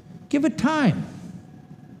 Give it time.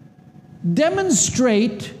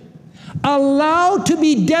 Demonstrate, allow to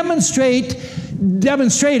be demonstrated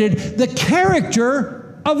the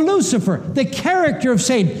character of Lucifer, the character of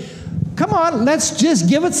Satan. Come on, let's just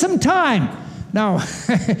give it some time. Now,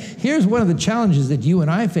 here's one of the challenges that you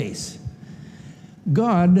and I face.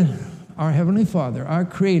 God, our Heavenly Father, our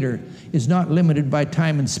Creator, is not limited by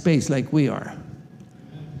time and space like we are.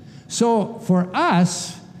 So for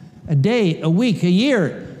us, a day, a week, a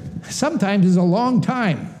year, sometimes is a long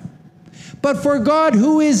time. But for God,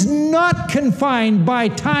 who is not confined by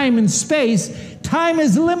time and space, time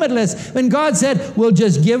is limitless. And God said, we'll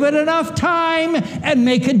just give it enough time and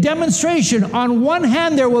make a demonstration. On one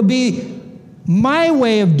hand, there will be my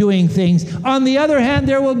way of doing things. On the other hand,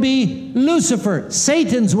 there will be Lucifer,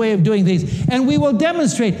 Satan's way of doing things. And we will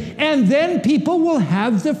demonstrate. And then people will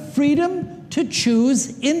have the freedom to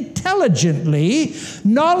choose intelligently,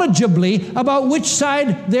 knowledgeably about which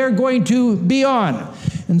side they're going to be on.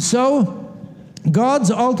 And so, God's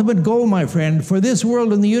ultimate goal, my friend, for this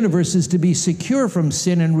world and the universe is to be secure from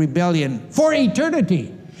sin and rebellion for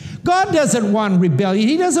eternity. God doesn't want rebellion.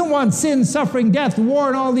 He doesn't want sin, suffering, death, war,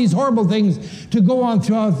 and all these horrible things to go on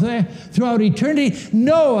throughout eternity.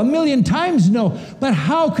 No, a million times no. But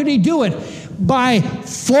how could he do it? By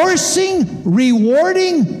forcing,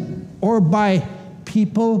 rewarding, or by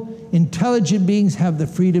people, intelligent beings have the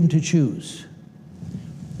freedom to choose.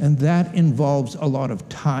 And that involves a lot of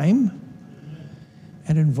time.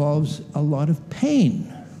 And involves a lot of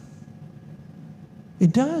pain.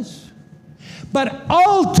 It does. But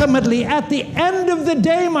ultimately, at the end of the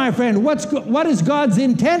day, my friend, what is God's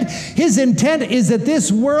intent? His intent is that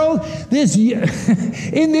this world,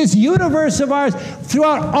 in this universe of ours,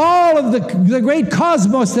 throughout all of the great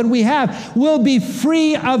cosmos that we have, will be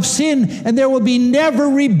free of sin, and there will be never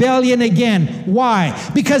rebellion again. Why?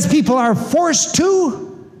 Because people are forced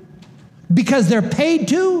to? Because they're paid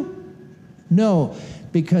to? No,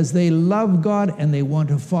 because they love God and they want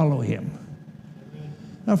to follow Him.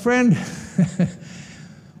 Now, friend,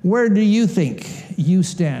 where do you think you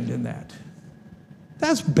stand in that?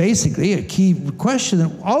 That's basically a key question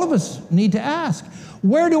that all of us need to ask.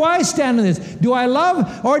 Where do I stand in this? Do I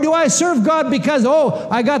love or do I serve God because,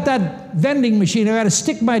 I got that vending machine, I got to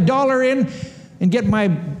stick my dollar in and get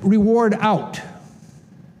my reward out?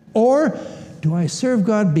 Or do I serve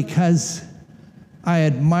God because I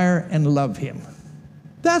admire and love Him?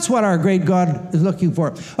 That's what our great God is looking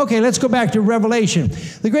for. Okay, let's go back to Revelation.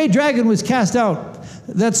 The great dragon was cast out,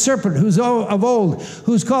 that serpent who's of old,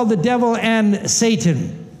 who's called the devil and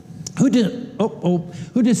Satan, who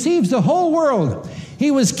deceives the whole world.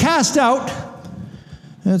 He was cast out.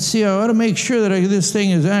 Let's see, I ought to make sure that this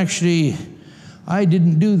thing is actually, I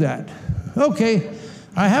didn't do that. Okay,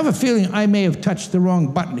 I have a feeling I may have touched the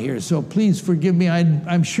wrong button here, so please forgive me.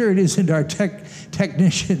 I'm sure it isn't our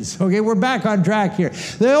technicians. Okay, we're back on track here.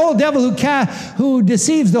 The old devil who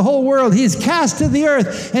deceives the whole world, he's cast to the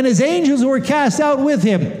earth, and his angels were cast out with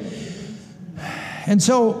him. And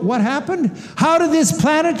so what happened? How did this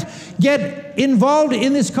planet get involved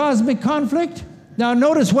in this cosmic conflict? Now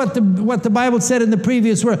notice what the Bible said in the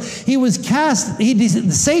previous verse. He was cast,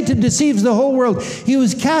 Satan deceives the whole world. He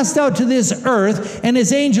was cast out to this earth, and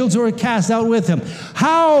his angels were cast out with him.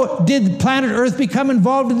 How did planet Earth become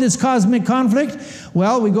involved in this cosmic conflict?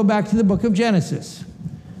 Well, we go back to the book of Genesis.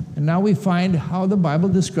 And now we find how the Bible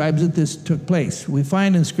describes that this took place. We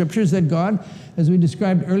find in scriptures that God, as we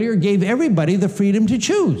described earlier, gave everybody the freedom to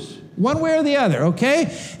choose, one way or the other,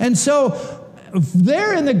 okay? And so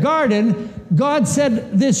there in the garden, God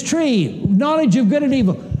said, this tree, knowledge of good and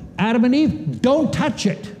evil, Adam and Eve, don't touch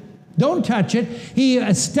it. Don't touch it. He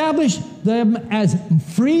established them as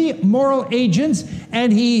free moral agents,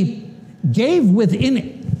 and he gave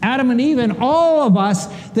within Adam and Eve and all of us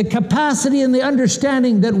the capacity and the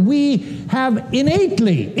understanding that we have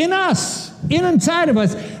innately in us, inside of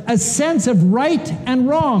us, a sense of right and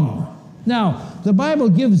wrong. Now, the Bible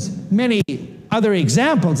gives many other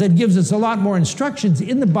examples. It gives us a lot more instructions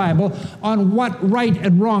in the Bible on what right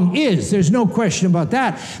and wrong is. There's no question about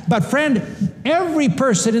that. But friend, every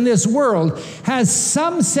person in this world has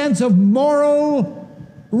some sense of moral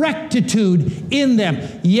rectitude in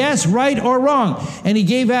them. Yes, right or wrong. And he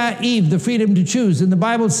gave Eve the freedom to choose. And the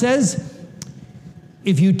Bible says,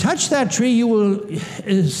 if you touch that tree, you will...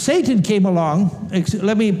 Satan came along.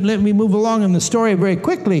 Let me move along in the story very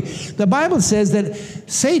quickly. The Bible says that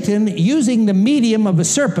Satan, using the medium of a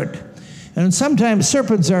serpent, and sometimes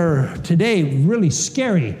serpents are today really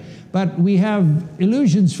scary, but we have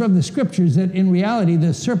illusions from the scriptures that in reality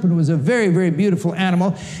the serpent was a very, very beautiful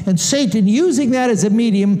animal. And Satan, using that as a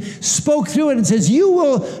medium, spoke through it and says, you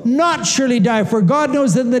will not surely die, for God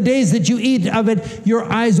knows that in the days that you eat of it, your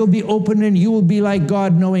eyes will be opened and you will be like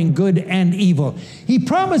God, knowing good and evil. He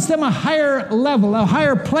promised them a higher level, a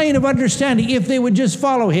higher plane of understanding if they would just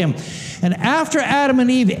follow him. And after Adam and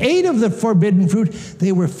Eve ate of the forbidden fruit,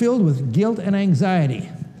 they were filled with guilt and anxiety.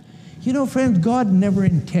 You know, friends, God never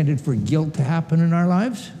intended for guilt to happen in our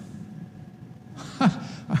lives.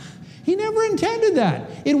 He never intended that.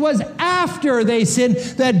 It was after they sinned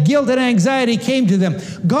that guilt and anxiety came to them.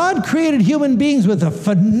 God created human beings with a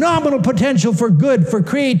phenomenal potential for good, for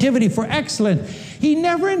creativity, for excellence. He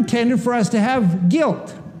never intended for us to have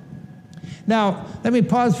guilt. Now, let me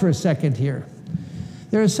pause for a second here.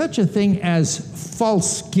 There is such a thing as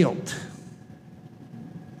false guilt.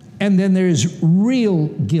 And then there's real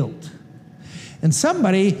guilt. And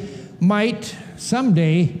somebody might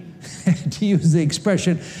someday, to use the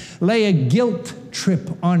expression, lay a guilt trip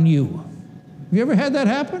on you. Have you ever had that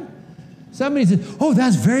happen? Somebody says, oh,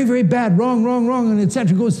 that's very, very bad, wrong, and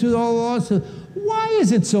etc. Goes through all the laws. So, why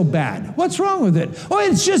is it so bad? What's wrong with it? Oh,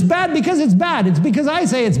 it's just bad because it's bad. It's because I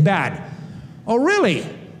say it's bad. Oh, really?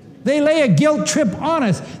 They lay a guilt trip on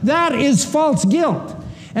us. That is false guilt.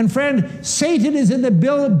 And friend, Satan is in the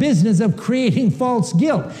business of creating false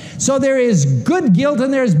guilt. So there is good guilt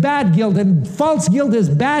and there's bad guilt, and false guilt is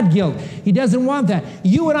bad guilt. He doesn't want that.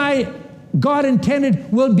 You and I, God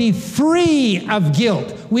intended, will be free of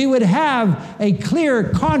guilt. We would have a clear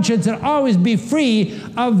conscience and always be free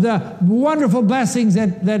of the wonderful blessings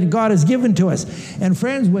that God has given to us. And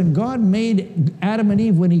friends, when God made Adam and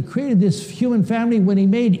Eve, when he created this human family, when he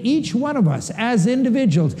made each one of us as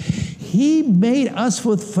individuals, he made us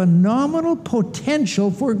with phenomenal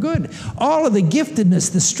potential for good. All of the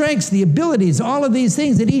giftedness, the strengths, the abilities, all of these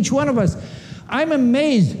things that each one of us, I'm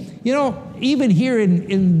amazed. You know, even here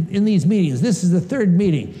in these meetings, this is the third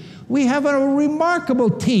meeting, we have a remarkable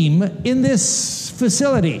team in this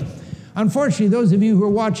facility. Unfortunately, those of you who are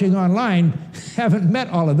watching online haven't met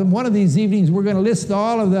all of them. One of these evenings, we're going to list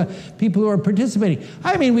all of the people who are participating.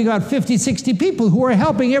 I mean, we got 50, 60 people who are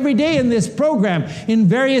helping every day in this program in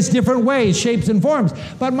various different ways, shapes, and forms.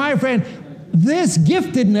 But my friend, this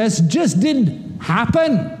giftedness just didn't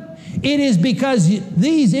happen. It is because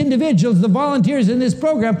these individuals, the volunteers in this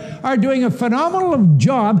program, are doing a phenomenal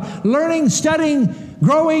job learning, studying,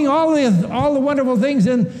 growing, all the wonderful things,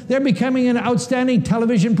 and they're becoming an outstanding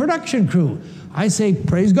television production crew. I say,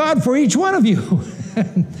 praise God for each one of you.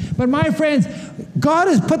 But my friends, God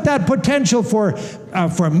has put that potential for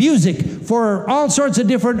music, for all sorts of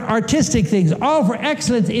different artistic things, all for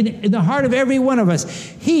excellence in the heart of every one of us.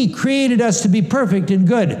 He created us to be perfect and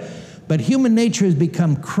good. But human nature has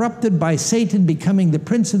become corrupted by Satan becoming the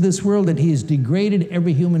prince of this world, and he has degraded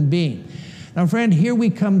every human being. Now, friend, here we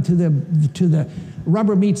come to the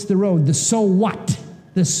rubber meets the road, the so what,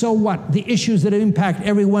 the issues that impact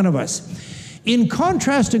every one of us. In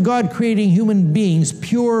contrast to God creating human beings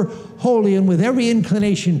pure, holy, and with every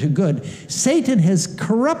inclination to good, Satan has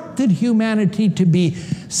corrupted humanity to be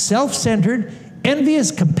self-centered,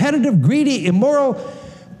 envious, competitive, greedy, immoral,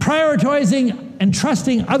 prioritizing and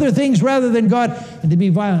trusting other things rather than God, and to be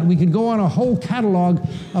violent. We could go on a whole catalog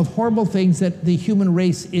of horrible things that the human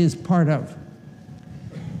race is part of.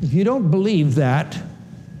 If you don't believe that,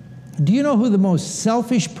 do you know who the most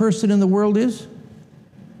selfish person in the world is?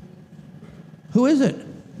 Who is it?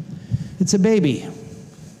 It's a baby.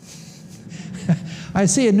 I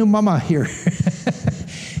see a new mama here.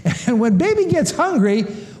 And when baby gets hungry,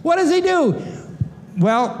 what does he do?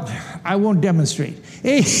 Well, I won't demonstrate.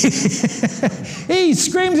 He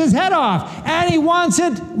screams his head off, and he wants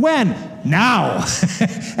it when? Now.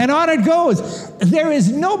 And on it goes. There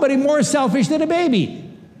is nobody more selfish than a baby.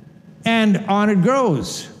 And on it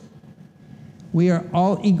goes. We are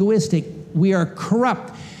all egoistic. We are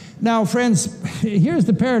corrupt. Now, friends, here's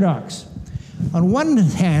the paradox. On one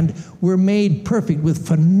hand, we're made perfect with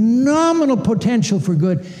phenomenal potential for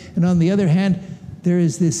good, and on the other hand, there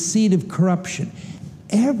is this seed of corruption.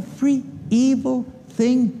 Every evil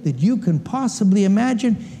thing that you can possibly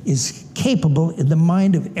imagine is capable in the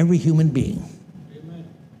mind of every human being. Amen.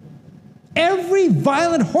 Every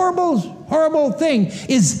violent, horrible thing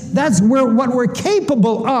that's what we're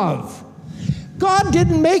capable of. God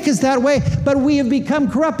didn't make us that way, but we have become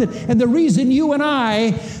corrupted. And the reason you and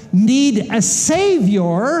I need a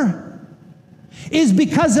Savior is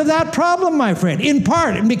because of that problem, my friend. In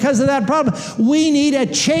part, and because of that problem, we need a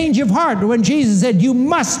change of heart. When Jesus said, you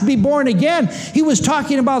must be born again, he was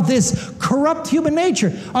talking about this corrupt human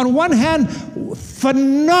nature. On one hand,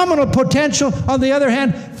 phenomenal potential. On the other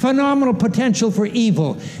hand, phenomenal potential for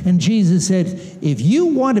evil. And Jesus said, if you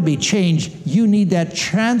want to be changed, you need that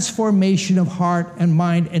transformation of heart and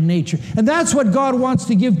mind and nature. And that's what God wants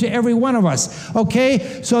to give to every one of us.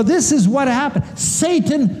 Okay? So this is what happened.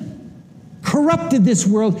 Satan corrupted this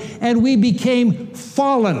world, and we became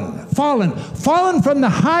fallen from the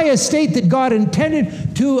high estate that God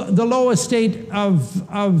intended to the low estate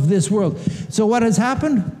of this world. So what has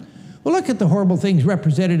happened? Well, look at the horrible things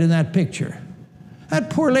represented in that picture. That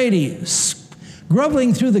poor lady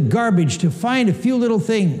groveling through the garbage to find a few little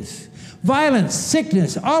things. Violence,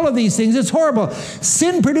 sickness, all of these things. It's horrible.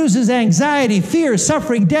 Sin produces anxiety, fear,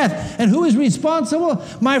 suffering, death. And who is responsible?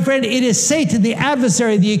 My friend, it is Satan, the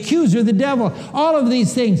adversary, the accuser, the devil, all of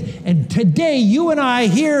these things. And today, you and I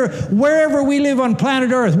here, wherever we live on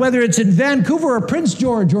planet Earth, whether it's in Vancouver or Prince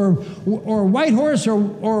George or Whitehorse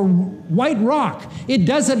or White Rock, it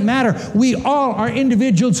doesn't matter. We all are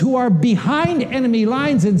individuals who are behind enemy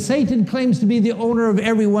lines, and Satan claims to be the owner of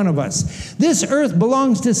every one of us. This earth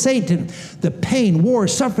belongs to Satan. The pain, war,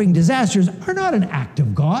 suffering, disasters are not an act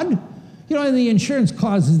of God. You know, in the insurance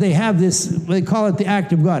clauses, they have this, they call it the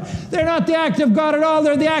act of God. They're not the act of God at all.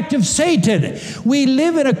 They're the act of Satan. We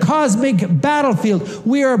live in a cosmic battlefield.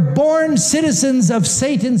 We are born citizens of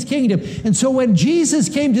Satan's kingdom. And so when Jesus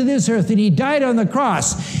came to this earth and he died on the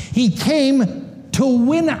cross, he came to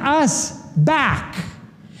win us back.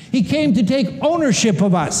 He came to take ownership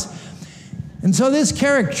of us. And so this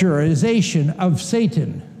characterization of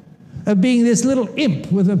Satan, of being this little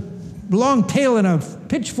imp with a long tail and a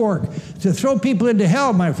pitchfork to throw people into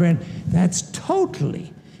hell, my friend,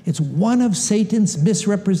 it's one of Satan's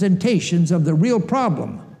misrepresentations of the real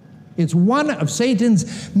problem. It's one of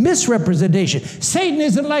Satan's misrepresentations. Satan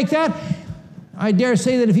isn't like that. I dare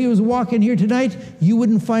say that if he was walking here tonight, you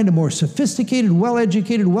wouldn't find a more sophisticated,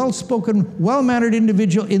 well-educated, well-spoken, well-mannered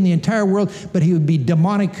individual in the entire world, but he would be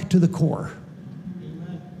demonic to the core.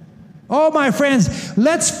 Oh, my friends,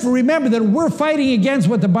 let's remember that we're fighting against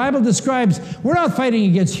what the Bible describes. We're not fighting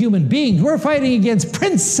against human beings. We're fighting against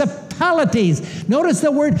principalities. Notice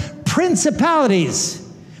the word principalities.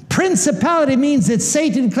 Principality means that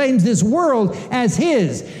Satan claims this world as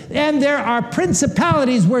his. And there are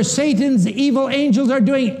principalities where Satan's evil angels are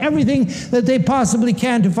doing everything that they possibly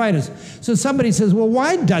can to fight us. So somebody says, well,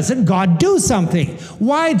 why doesn't God do something?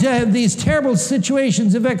 Why do have these terrible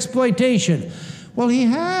situations of exploitation? Well, he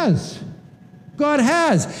has. God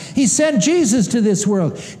has. He sent Jesus to this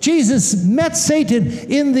world. Jesus met Satan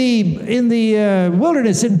in the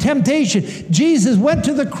wilderness in temptation. Jesus went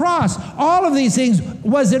to the cross. All of these things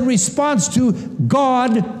was in response to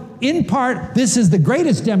God. In part, this is the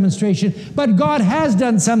greatest demonstration, but God has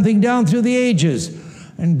done something down through the ages.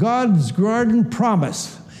 And God's garden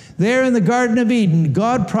promise, there in the Garden of Eden,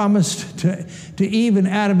 God promised to Eve and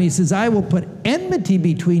Adam, he says, I will put enmity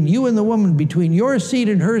between you and the woman, between your seed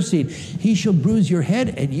and her seed. He shall bruise your head,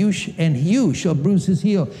 and you shall bruise his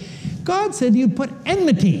heel. God said you'd put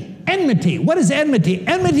enmity. Enmity. What is enmity?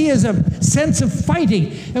 Enmity is a sense of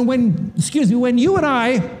fighting. And when you and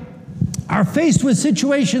I are faced with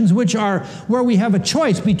situations where we have a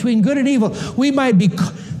choice between good and evil, we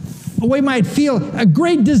might feel a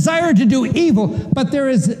great desire to do evil, but there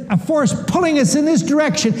is a force pulling us in this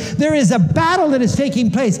direction. There is a battle that is taking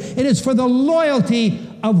place. It is for the loyalty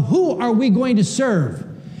of who are we going to serve.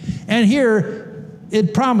 And here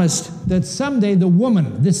it promised that someday the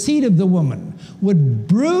woman, the seed of the woman, would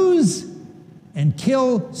bruise and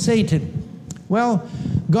kill Satan. Well,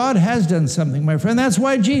 God has done something, my friend. That's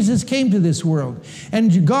why Jesus came to this world.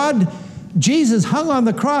 And Jesus hung on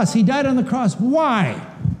the cross. He died on the cross. Why?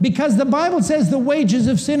 Because the Bible says the wages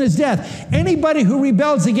of sin is death. Anybody who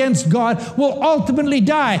rebels against God will ultimately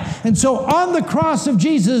die. And so on the cross of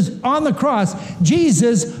Jesus,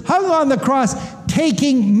 Jesus hung on the cross,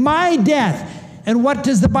 taking my death. And what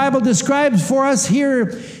does the Bible describe for us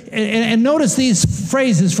here? And notice these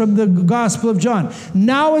phrases from the Gospel of John.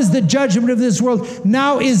 Now is the judgment of this world.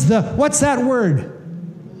 Now is the, what's that word?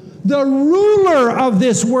 The ruler of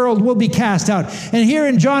this world will be cast out. And here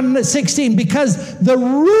in John 16, because the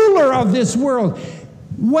ruler of this world,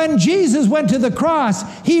 when Jesus went to the cross,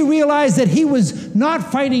 he realized that he was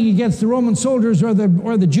not fighting against the Roman soldiers or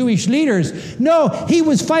the Jewish leaders. No, he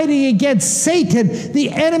was fighting against Satan,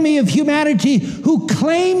 the enemy of humanity, who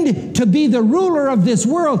claimed to be the ruler of this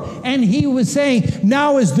world. And he was saying,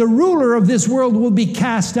 now as the ruler of this world will be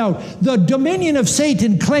cast out. The dominion of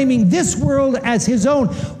Satan, claiming this world as his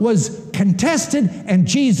own, was contested, and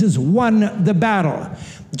Jesus won the battle.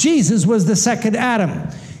 Jesus was the second Adam.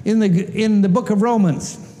 In the book of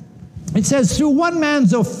Romans, it says, through one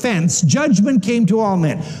man's offense, judgment came to all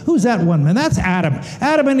men. Who's that one man? That's Adam.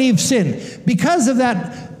 Adam and Eve sinned. Because of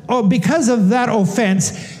that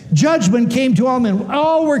offense, judgment came to all men.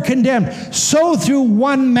 All were condemned. So through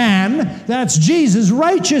one man, that's Jesus,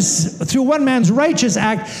 through one man's righteous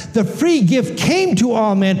act, the free gift came to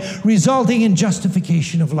all men, resulting in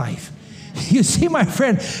justification of life. You see, my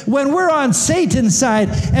friend, when we're on Satan's side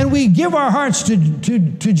and we give our hearts to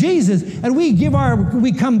Jesus and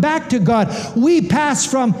we come back to God, we pass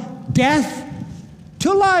from death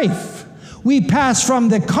to life. We pass from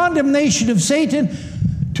the condemnation of Satan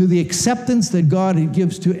to the acceptance that God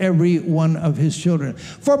gives to every one of his children.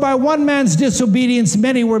 For by one man's disobedience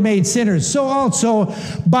many were made sinners, so also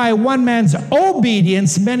by one man's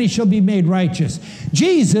obedience many shall be made righteous.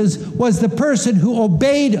 Jesus was the person who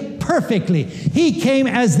obeyed perfectly. He came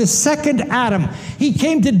as the second Adam. He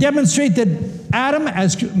came to demonstrate that Adam,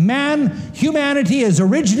 as man, humanity, as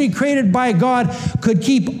originally created by God, could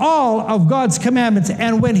keep all of God's commandments.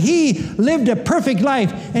 And when he lived a perfect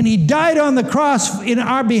life and he died on the cross in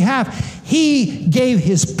our behalf, he gave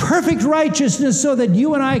his perfect righteousness so that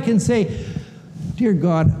you and I can say, dear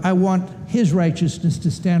God, I want his righteousness to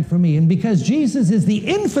stand for me. And because Jesus is the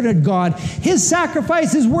infinite God, his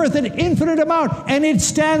sacrifice is worth an infinite amount. And it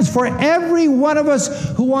stands for every one of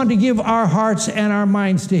us who want to give our hearts and our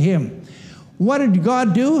minds to him. What did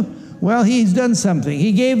God do? Well, he's done something.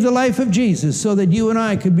 He gave the life of Jesus so that you and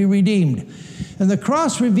I could be redeemed. And the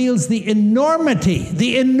cross reveals the enormity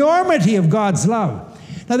of God's love.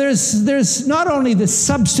 Now, there's not only the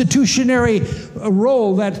substitutionary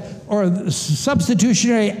role or the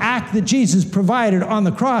substitutionary act that Jesus provided on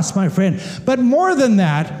the cross, my friend, but more than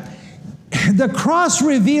that, the cross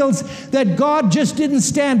reveals that God just didn't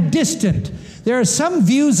stand distant. There are some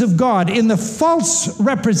views of God in the false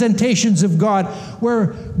representations of God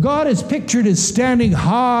where God is pictured as standing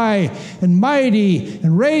high and mighty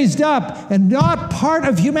and raised up and not part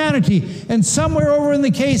of humanity. And somewhere over in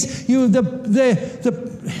the case,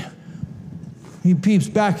 he keeps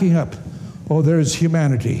backing up. Oh, there's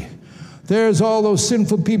humanity. There's all those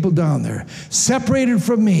sinful people down there, separated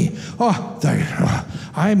from me.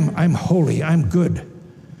 I'm holy. I'm good.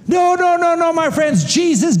 No, my friends.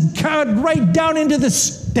 Jesus got right down into the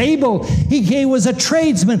stable. He was a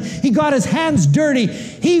tradesman. He got his hands dirty.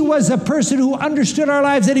 He was a person who understood our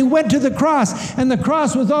lives, and he went to the cross. And the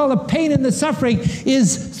cross, with all the pain and the suffering,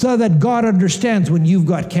 is so that God understands when you've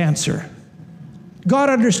got cancer.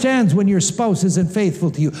 God understands when your spouse isn't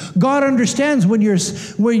faithful to you. God understands when your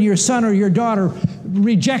son or your daughter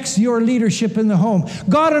rejects your leadership in the home.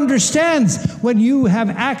 God understands when you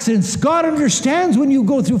have accidents. God understands when you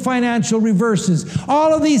go through financial reverses.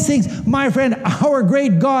 All of these things, my friend, our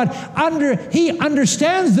great God, he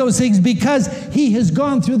understands those things because he has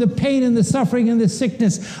gone through the pain and the suffering and the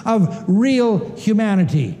sickness of real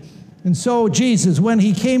humanity. And so Jesus, when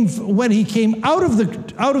he came out of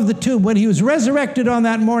the tomb, when he was resurrected on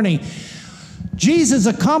that morning, what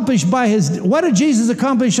did Jesus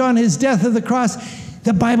accomplish on his death of the cross?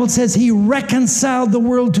 The Bible says he reconciled the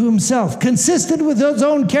world to himself, consistent with his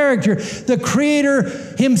own character. The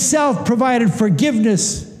Creator himself provided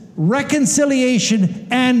forgiveness, reconciliation,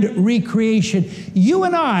 and recreation. You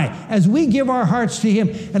and I, as we give our hearts to him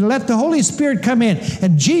and let the Holy Spirit come in,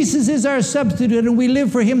 and Jesus is our substitute, and we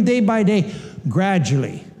live for him day by day,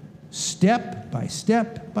 gradually, step by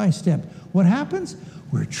step by step. What happens?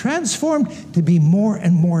 We're transformed to be more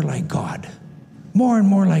and more like God, more and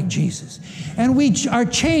more like Jesus. And we are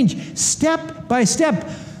changed step by step.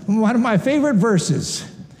 One of my favorite verses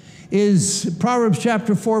is Proverbs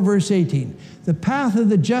chapter 4, verse 18. The path of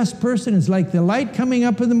the just person is like the light coming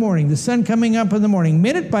up in the morning, the sun coming up in the morning.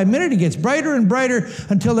 Minute by minute, it gets brighter and brighter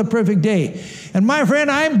until the perfect day. And my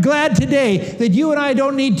friend, I'm glad today that you and I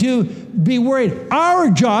don't need to be worried. Our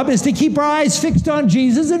job is to keep our eyes fixed on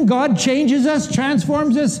Jesus, and God changes us,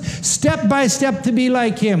 transforms us step by step to be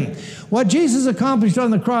like him. What Jesus accomplished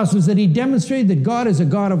on the cross was that he demonstrated that God is a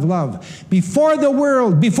God of love. Before the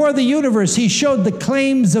world, before the universe, he showed the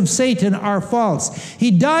claims of Satan are false.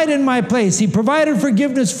 He died in my place. He provided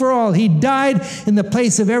forgiveness for all. He died in the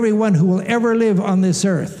place of everyone who will ever live on this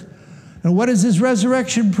earth. And what does his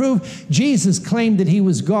resurrection prove? Jesus claimed that he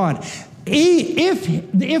was God.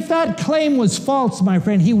 If that claim was false, my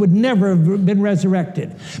friend, he would never have been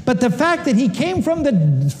resurrected. But the fact that he came from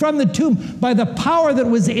the tomb by the power that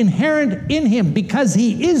was inherent in him, because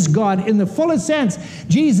he is God in the fullest sense.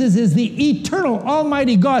 Jesus is the eternal,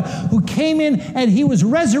 almighty God who came in and he was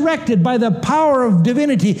resurrected by the power of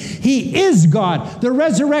divinity. He is God. The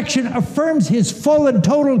resurrection affirms his full and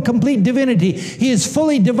total, complete divinity. He is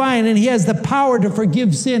fully divine, and he has the power to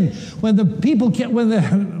forgive sin. When the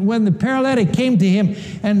paralytic came to him,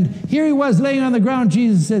 and here he was laying on the ground,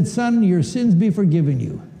 Jesus said, "Son, your sins be forgiven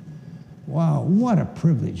you." Wow, what a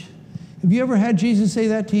privilege. Have you ever had Jesus say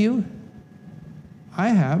that to you? I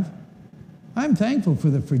have. I'm thankful for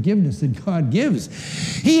the forgiveness that God gives.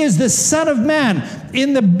 He is the Son of Man.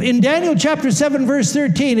 In Daniel chapter 7, verse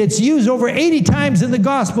 13, it's used over 80 times in the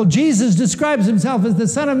gospel. Jesus describes himself as the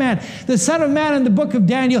Son of Man. The Son of Man in the book of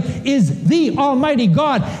Daniel is the Almighty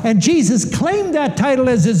God. And Jesus claimed that title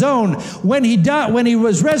as his own. When he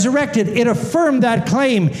was resurrected, it affirmed that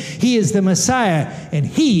claim. He is the Messiah, and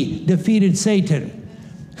he defeated Satan.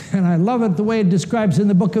 And I love it the way it describes in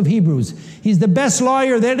the book of Hebrews. He's the best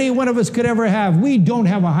lawyer that any one of us could ever have. We don't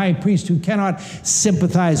have a high priest who cannot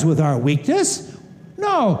sympathize with our weakness.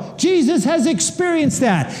 No, Jesus has experienced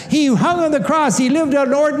that. He hung on the cross. He lived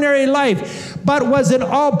an ordinary life, but was at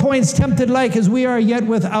all points tempted like as we are, yet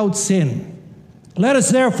without sin. Let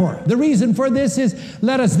us therefore, the reason for this is,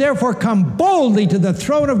 let us therefore come boldly to the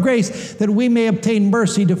throne of grace, that we may obtain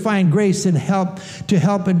mercy to find grace and help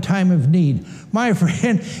in time of need. My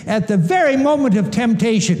friend, at the very moment of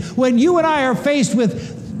temptation, when you and I are faced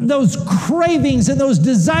with those cravings and those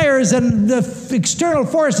desires and the external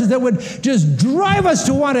forces that would just drive us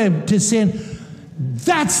to want to sin,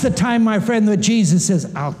 that's the time, my friend, that Jesus says,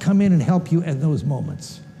 "I'll come in and help you at those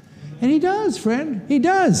moments." And he does, friend. He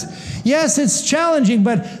does. Yes, it's challenging,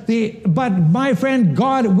 but my friend,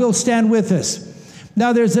 God will stand with us.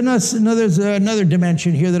 Now, there's another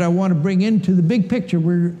dimension here that I want to bring into the big picture,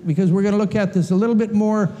 because we're going to look at this a little bit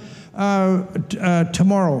more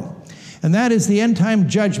tomorrow. And that is the end-time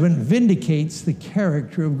judgment vindicates the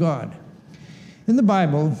character of God. In the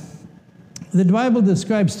Bible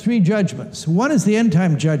describes three judgments. One is the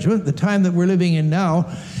end-time judgment, the time that we're living in now,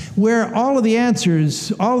 where all of the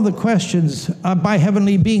answers, all of the questions by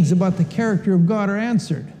heavenly beings about the character of God are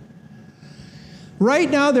answered.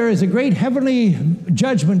 Right now, there is a great heavenly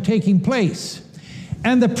judgment taking place.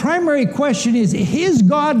 And the primary question is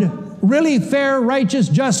God really fair, righteous,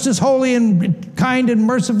 justice, holy, and kind and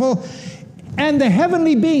merciful? And the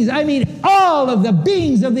heavenly beings, I mean, all of the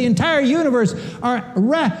beings of the entire universe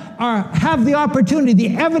have the opportunity.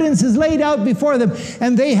 The evidence is laid out before them,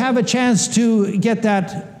 and they have a chance to get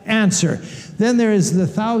that answer. Then there is the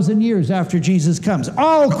 1,000 years after Jesus comes.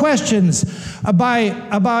 All questions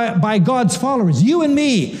by God's followers, you and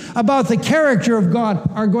me, about the character of God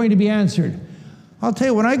are going to be answered. I'll tell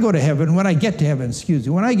you, when I get to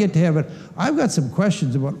heaven, I've got some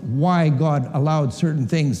questions about why God allowed certain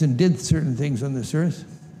things and did certain things on this earth.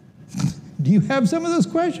 Do you have some of those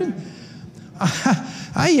questions?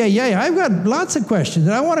 I've got lots of questions,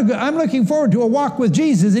 and I'm looking forward to a walk with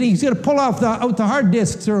Jesus, and he's going to pull out the hard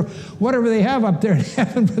disks or whatever they have up there in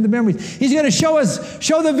heaven for the memories. He's going to show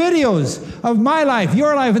the videos of my life,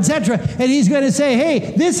 your life, etc., and he's going to say,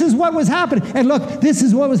 "Hey, this is what was happening, and look, this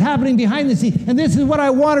is what was happening behind the scenes, and this is what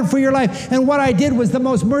I wanted for your life, and what I did was the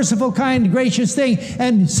most merciful, kind, gracious thing,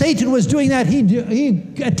 and Satan was doing that. He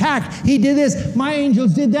attacked, he did this, my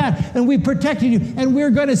angels did that, and we protected you, and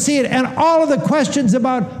we're going to see it." And all of the questions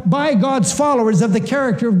by God's followers of the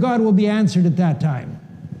character of God will be answered at that time.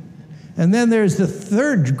 And then there's the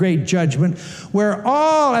third great judgment, where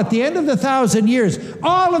at the end of the 1,000 years,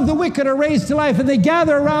 all of the wicked are raised to life, and they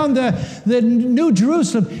gather around the New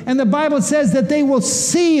Jerusalem. And the Bible says that they will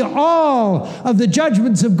see all of the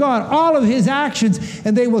judgments of God, all of his actions,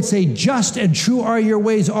 and they will say, "Just and true are your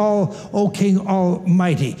ways, O King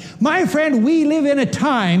Almighty." My friend, we live in a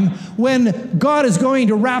time when God is going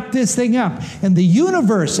to wrap this thing up. And the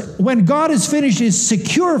universe, when God is finished, is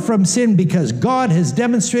secure from sin, because God has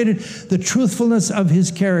demonstrated the truthfulness of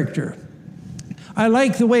his character. I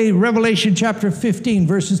like the way Revelation chapter 15,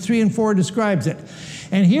 verses 3 and 4 describes it.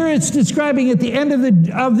 And here it's describing at the end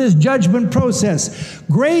of this judgment process.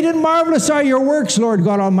 Great and marvelous are your works, Lord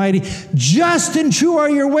God Almighty. Just and true are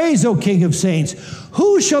your ways, O King of saints.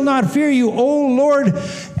 Who shall not fear you, O Lord,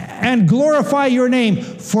 and glorify your name?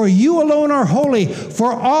 For you alone are holy.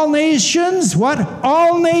 For all nations, what?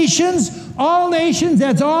 All nations. All nations,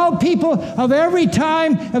 that's all people of every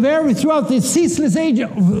time, throughout the ceaseless age,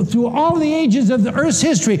 through all the ages of the earth's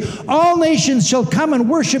history, all nations shall come and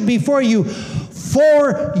worship before you,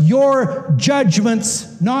 for your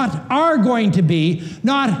judgments not are going to be,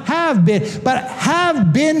 not have been, but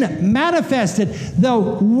have been manifested. The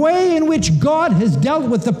way in which God has dealt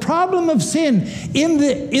with the problem of sin in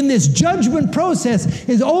this judgment process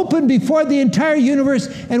is open before the entire universe,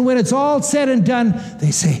 and when it's all said and done,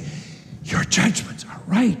 they say, your judgments are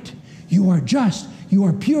right. You are just. You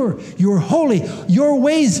are pure. You are holy. Your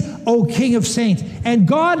ways, O King of saints. And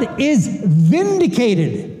God is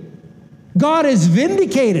vindicated. God is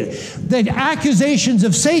vindicated. The accusations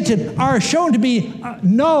of Satan are shown to be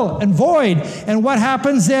null and void. And what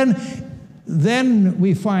happens then? Then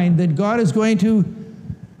we find that God is going to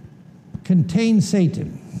contain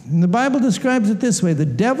Satan. And the Bible describes it this way. The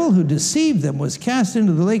devil who deceived them was cast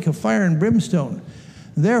into the lake of fire and brimstone.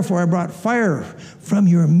 Therefore I brought fire from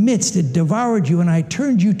your midst. It devoured you, and I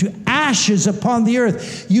turned you to ashes upon the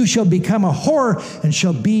earth. You shall become a horror and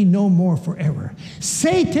shall be no more forever.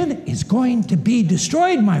 Satan is going to be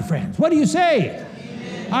destroyed, my friends. What do you say?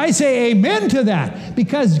 I say amen to that,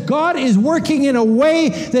 because God is working in a way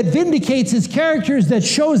that vindicates his characters, that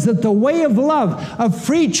shows that the way of love, of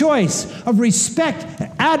free choice, of respect,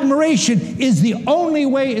 admiration is the only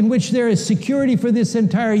way in which there is security for this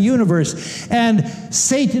entire universe. And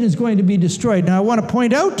Satan is going to be destroyed. Now I want to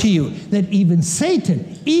point out to you that even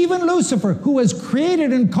Satan, even Lucifer, who has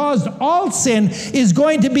created and caused all sin, is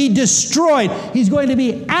going to be destroyed. He's going to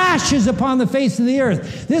be ashes upon the face of the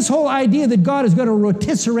earth. This whole idea that God is going to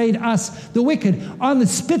rotisserate us, the wicked, on the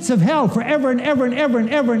spits of hell forever and ever and ever and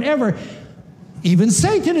ever and ever, even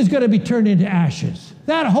Satan is going to be turned into ashes.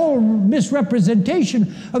 That whole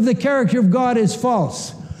misrepresentation of the character of God is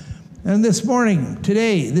false. And this morning,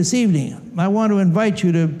 today, this evening, I want to invite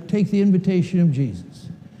you to take the invitation of Jesus.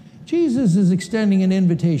 Jesus is extending an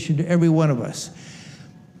invitation to every one of us.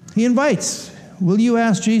 He invites. Will you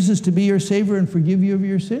ask Jesus to be your Savior and forgive you of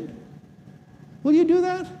your sin? Will you do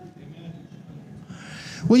that? Amen.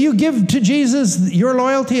 Will you give to Jesus your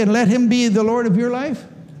loyalty and let him be the Lord of your life?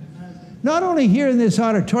 Not only here in this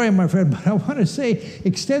auditorium, my friend, but I want to say,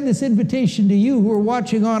 extend this invitation to you who are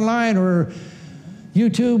watching online or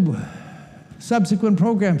YouTube, subsequent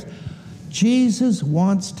programs. Jesus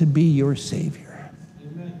wants to be your Savior.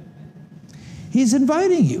 Amen. He's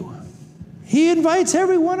inviting you. He invites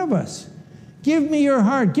every one of us. Give me your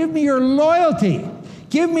heart. Give me your loyalty.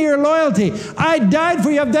 Give me your loyalty. I died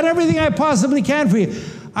for you. I've done everything I possibly can for you.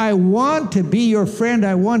 I want to be your friend.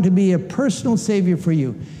 I want to be a personal Savior for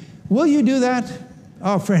you. Will you do that?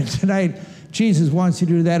 Oh, friend, tonight, Jesus wants you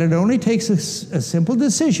to do that. It only takes a simple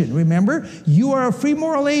decision. Remember, you are a free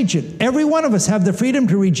moral agent. Every one of us have the freedom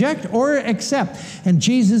to reject or accept. And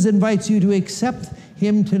Jesus invites you to accept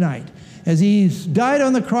him tonight, as he's died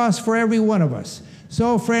on the cross for every one of us.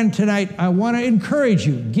 So, friend, tonight, I want to encourage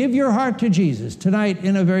you. Give your heart to Jesus tonight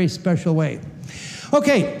in a very special way.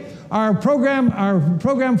 Okay, our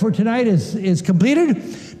program for tonight is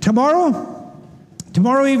completed.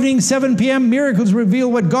 Tomorrow evening, 7 p.m., Miracles Reveal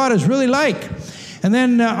What God is Really Like. And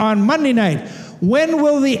then on Monday night, When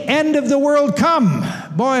Will the End of the World Come?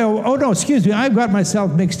 Boy, oh no, excuse me, I've got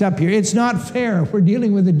myself mixed up here. It's not fair. We're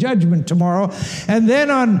dealing with the judgment tomorrow. And then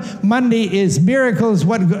on Monday is Miracles,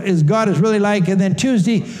 What is God is Really Like. And then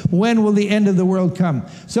Tuesday, When Will the End of the World Come?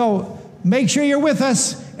 So make sure you're with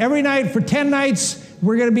us every night for 10 nights.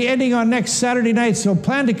 We're going to be ending on next Saturday night, so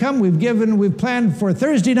plan to come. We've planned for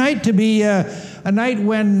Thursday night to be a night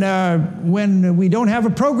when we don't have a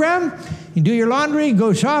program. You do your laundry,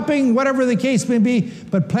 go shopping, whatever the case may be,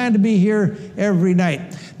 but plan to be here every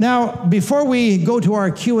night. Now, before we go to our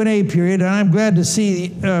Q&A period, and I'm glad to see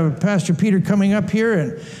Pastor Peter coming up here,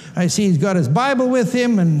 and I see he's got his Bible with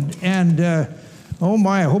him, and oh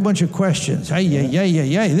my, a whole bunch of questions.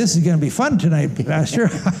 This is going to be fun tonight, Pastor.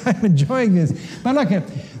 I'm enjoying this. But look,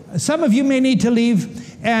 some of you may need to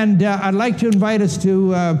leave, and I'd like to invite us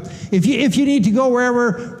to, if you need to go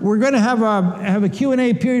wherever, we're going to have a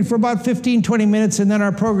Q&A period for about 15, 20 minutes, and then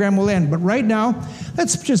our program will end. But right now,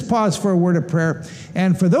 let's just pause for a word of prayer.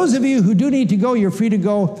 And for those of you who do need to go, you're free to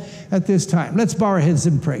go at this time. Let's bow our heads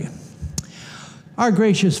and pray. Our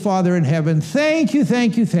gracious Father in heaven, thank you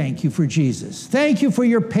for Jesus. Thank you for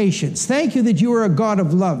your patience. Thank you that you are a God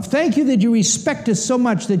of love. Thank you that you respect us so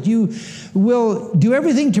much that you will do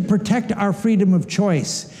everything to protect our freedom of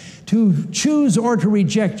choice, to choose or to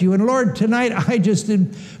reject you. And Lord, tonight I just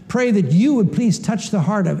pray that you would please touch the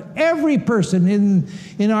heart of every person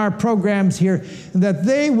in our programs here, that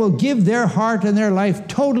they will give their heart and their life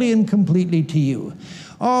totally and completely to you.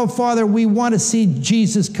 Oh, Father, we want to see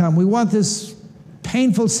Jesus come. We want this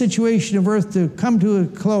painful situation of earth to come to a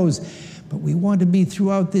close, but we want to be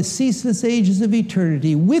throughout the ceaseless ages of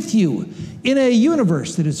eternity with you in a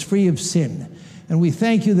universe that is free of sin. And we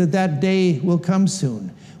thank you that that day will come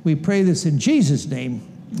soon. We pray this in Jesus' name.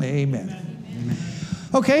 Amen. Amen.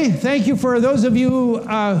 Okay, thank you for those of you,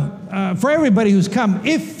 for everybody who's come.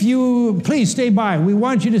 If you, please stay by. We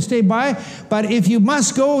want you to stay by, but if you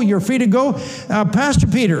must go, you're free to go. Pastor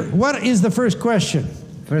Peter, what is the first question?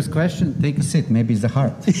 First question, take a seat. Maybe it's the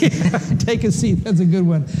heart. Yeah, take a seat. That's a good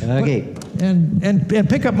one. Okay. And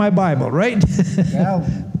pick up my Bible, right? Well,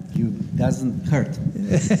 you doesn't hurt.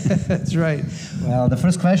 That's right. Well, the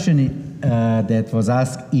first question that was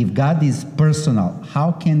asked, if God is personal,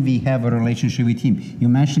 how can we have a relationship with Him? You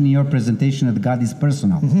mentioned in your presentation that God is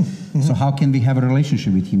personal. Mm-hmm, mm-hmm. So how can we have a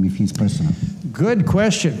relationship with Him if He's personal? Good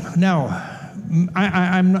question. Now,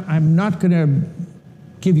 I'm not going to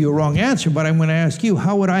give you a wrong answer, but I'm going to ask you,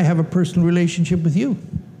 how would I have a personal relationship with you?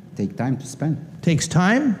 Take time to spend. Takes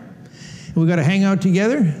time. We've got to hang out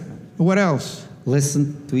together. What else?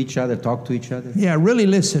 Listen to each other, talk to each other. Yeah, really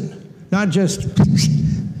listen. Not just,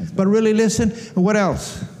 but really listen. What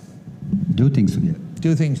else? Do things together.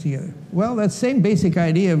 Do things together. Well, that same basic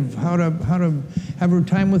idea of how to have a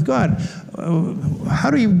time with God.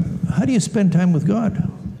 How do you spend time with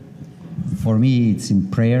God? For me, it's in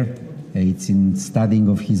prayer. It's in studying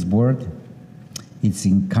of His Word. It's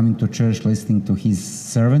in coming to church, listening to His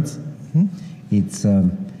servants. Mm-hmm. It's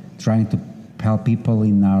trying to help people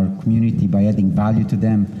in our community by adding value to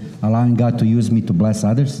them, allowing God to use me to bless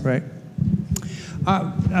others. Right.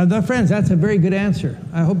 Friends, that's a very good answer.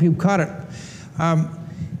 I hope you've caught it.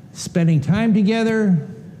 Spending time together,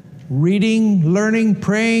 reading, learning,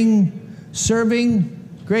 praying, serving.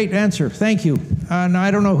 Great answer. Thank you. Now, I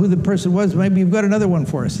don't know who the person was. Maybe you've got another one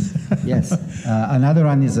for us. Yes. Another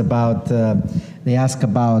one is about, they ask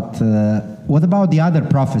about, what about the other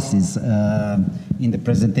prophecies? In the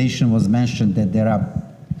presentation was mentioned that there are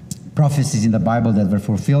prophecies in the Bible that were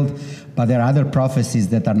fulfilled, but there are other prophecies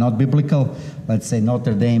that are not biblical. Let's say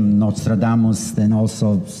Notre Dame, Nostradamus, and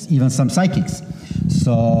also even some psychics.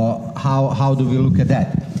 So how do we look at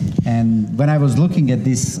that? And when I was looking at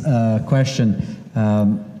this question,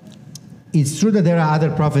 it's true that there are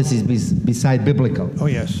other prophecies beside biblical. Oh,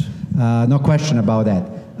 yes. No question about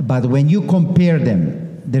that. But when you compare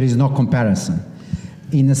them, there is no comparison.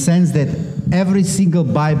 In the sense that every single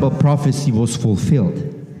Bible prophecy was fulfilled.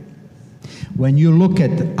 When you look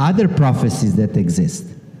at other prophecies that exist,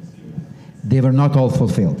 they were not all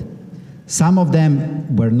fulfilled. Some of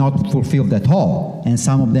them were not fulfilled at all, and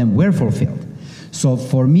some of them were fulfilled. So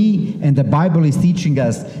for me, and the Bible is teaching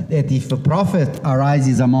us that if a prophet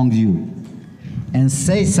arises among you and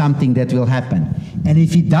says something that will happen, and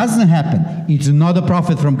if it doesn't happen, it's not a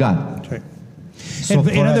prophet from God. That's right. So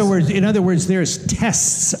in other words, there's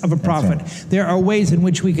tests of a prophet. Right. There are ways in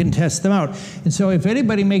which we can test them out. And so if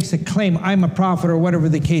anybody makes a claim, I'm a prophet, or whatever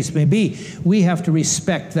the case may be, we have to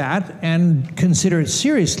respect that and consider it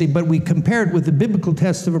seriously, but we compare it with the biblical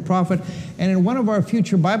test of a prophet. And in one of our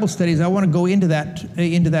future Bible studies, I want to go into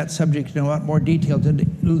that subject in a lot more detail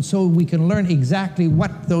so we can learn exactly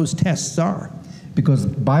what those tests are. Because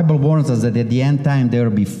the Bible warns us that at the end time there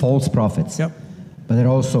will be false prophets. Yep. But there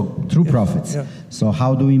are also true prophets. Yeah. So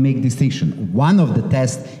how do we make distinction? One of the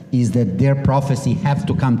tests is that their prophecy have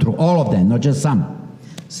to come through, all of them, not just some.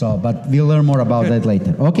 So, but we'll learn more about that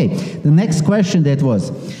later. Okay, the next question that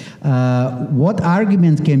was, what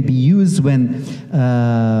argument can be used when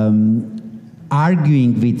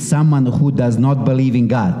arguing with someone who does not believe in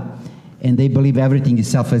God, and they believe everything is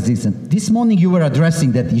self-existent? This morning you were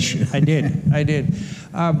addressing that issue. I did.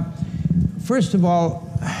 First of all,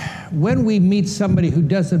 when we meet somebody who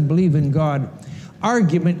doesn't believe in God,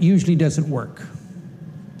 argument usually doesn't work.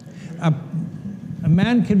 A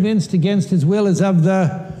man convinced against his will is of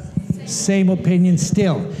the same opinion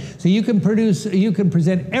still. So you can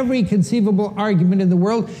present every conceivable argument in the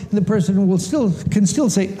world, and the person can still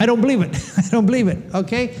say, I don't believe it. I don't believe it.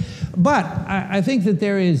 Okay? But I think that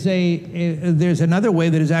there's another way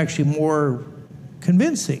that is actually more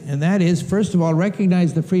convincing, and that is, first of all,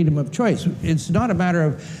 recognize the freedom of choice. It's not a matter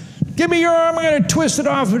of Give me your arm, I'm going to twist it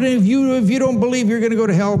off, and if you don't believe, you're going to go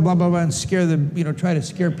to hell, blah, blah, blah, and scare them, try to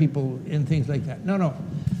scare people and things like that. No.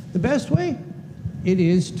 The best way, it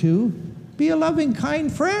is to be a loving,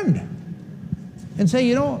 kind friend. And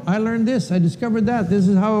say, I learned this, I discovered that, this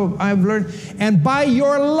is how I've learned. And by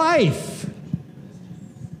your life,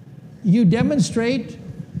 you demonstrate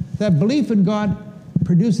that belief in God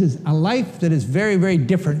produces a life that is very, very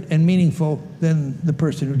different and meaningful than the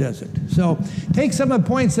person who does it. So take some of the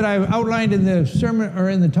points that I've outlined in the sermon or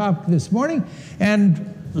in the talk this morning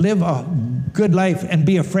and live a good life and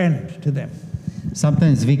be a friend to them.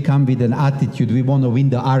 Sometimes we come with an attitude, we want to win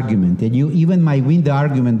the argument. And you even might win the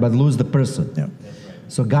argument but lose the person. Yeah.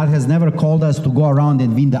 So God has never called us to go around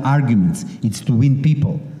and win the arguments. It's to win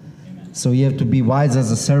people. So you have to be wise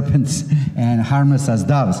as a serpent and harmless as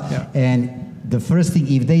doves. Yeah. And the first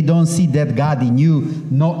thing, if they don't see that God in you,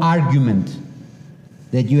 no argument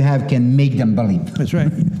that you have can make them believe. That's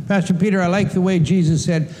right. Pastor Peter, I like the way Jesus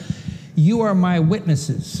said, you are my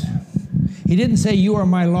witnesses. He didn't say you are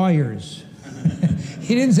my lawyers.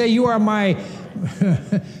 He didn't say you are my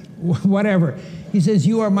whatever. He says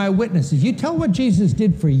you are my witnesses. You tell what Jesus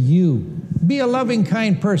did for you. Be a loving,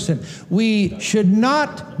 kind person. We should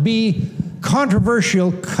not be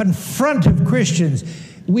controversial, confrontive Christians.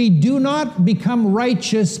 We do not become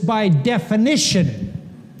righteous by definition.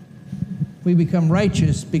 We become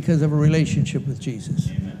righteous because of a relationship with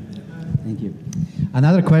Jesus. Thank you.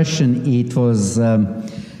 Another question, it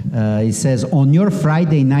says, on your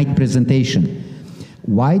Friday night presentation,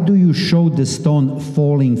 why do you show the stone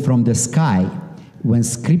falling from the sky when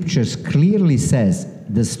scriptures clearly says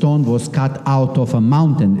the stone was cut out of a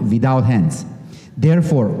mountain without hands?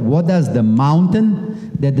 Therefore, what does the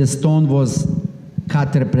mountain that the stone was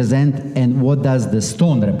cut represent, and what does the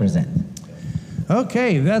stone represent?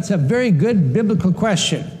 Okay, that's a very good biblical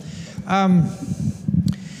question.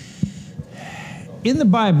 In the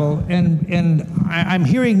Bible, and I'm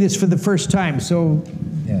hearing this for the first time, so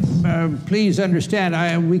yes. Please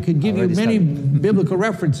understand, we could give you many biblical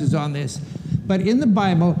references on this, but in the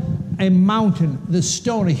Bible, a mountain, the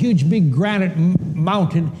stone, a huge big granite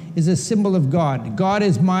mountain is a symbol of God. God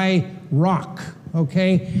is my rock.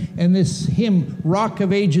 Okay, and this hymn, Rock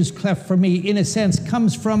of Ages Cleft for Me, in a sense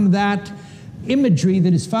comes from that imagery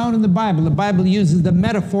that is found in the Bible. The Bible uses the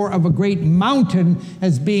metaphor of a great mountain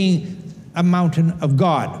as being a mountain of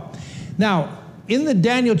God. Now, in the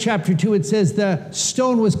Daniel chapter 2, it says the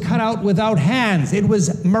stone was cut out without hands. It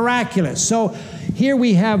was miraculous. So here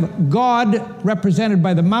we have God represented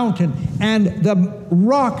by the mountain, and the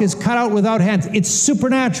rock is cut out without hands. It's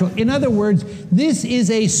supernatural. In other words, this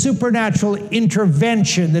is a supernatural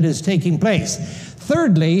intervention that is taking place.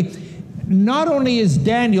 Thirdly, not only is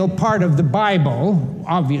Daniel part of the Bible,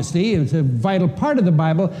 obviously, it's a vital part of the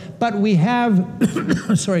Bible, but we have,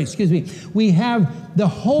 we have the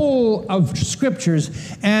whole of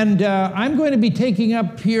Scriptures, and I'm going to be taking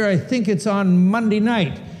up here, I think it's on Monday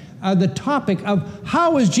night, the topic of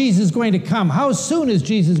how is Jesus going to come? How soon is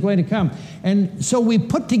Jesus going to come? And so we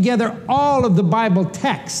put together all of the Bible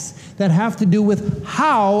texts that have to do with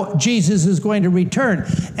how Jesus is going to return.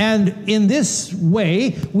 And in this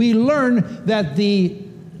way, we learn that the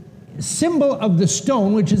symbol of the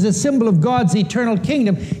stone, which is a symbol of God's eternal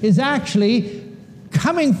kingdom, is actually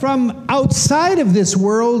coming from outside of this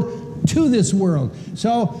world to this world.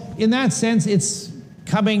 So in that sense, it's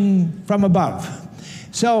coming from above.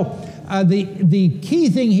 So the key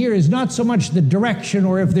thing here is not so much the direction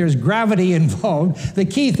or if there's gravity involved. The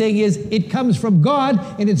key thing is it comes from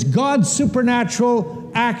God, and it's God's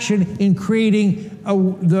supernatural action in creating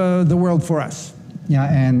the world for us.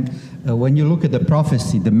 Yeah, and when you look at the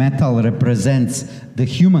prophecy, the metal represents the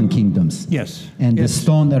human kingdoms. Yes. And the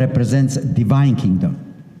stone represents divine kingdom.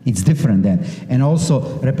 It's different then. And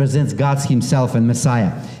also represents God's himself and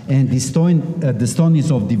Messiah. And the stone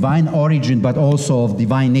is of divine origin, but also of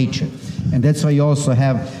divine nature. And that's why you also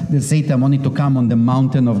have the Satan wanting to come on the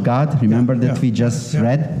mountain of God. Remember that we just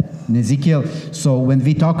read in Ezekiel? So when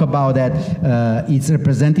we talk about that, it's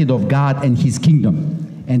representative of God and his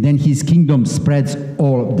kingdom. And then his kingdom spreads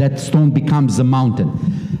all. That stone becomes a mountain.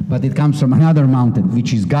 But it comes from another mountain,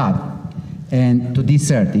 which is God. And to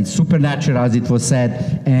this earth, it's supernatural, as it was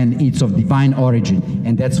said, and it's of divine origin.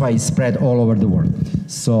 And that's why it's spread all over the world.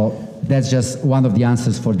 So that's just one of the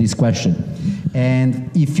answers for this question.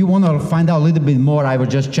 And if you want to find out a little bit more, I was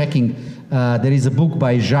just checking. There is a book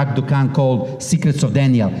by Jacques Ducan called Secrets of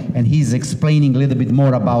Daniel. And he's explaining a little bit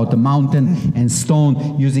more about the mountain and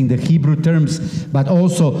stone using the Hebrew terms, but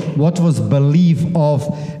also what was belief of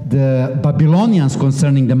the Babylonians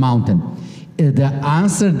concerning the mountain. The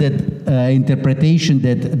answer that interpretation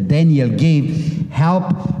that Daniel gave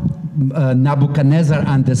helped Nebuchadnezzar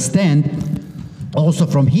understand also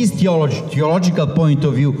from his theological point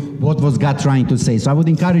of view what was God trying to say. So I would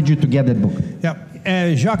encourage you to get that book. Yeah,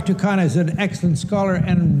 Jacques Tucana is an excellent scholar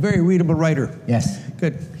and very readable writer. Yes.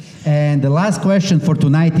 Good. And the last question for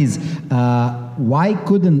tonight is, why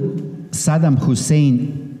couldn't Saddam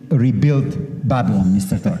Hussein rebuild Babylon,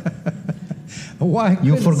 Mr. Thorp? Why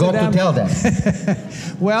You forgot to tell that.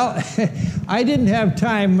 Well, I didn't have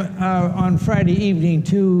time on Friday evening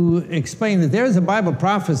to explain that there's a Bible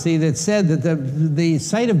prophecy that said that the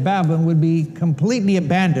site of Babylon would be completely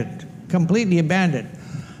abandoned, completely abandoned.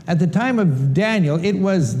 At the time of Daniel, it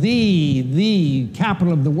was the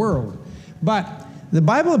capital of the world. But the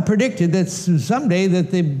Bible predicted that someday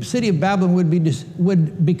that the city of Babylon would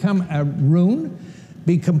become a ruin,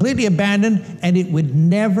 be completely abandoned, and it would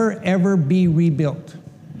never, ever be rebuilt.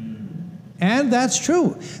 And that's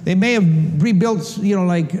true. They may have rebuilt,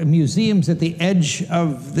 like museums at the edge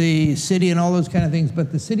of the city and all those kind of things,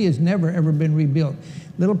 but the city has never, ever been rebuilt.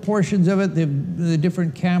 Little portions of it, the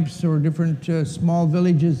different camps or different small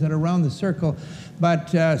villages that are around the circle. But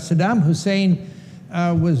Saddam Hussein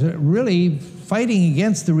was really fighting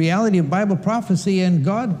against the reality of Bible prophecy, and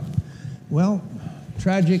God, well,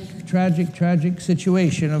 tragic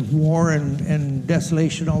situation of war and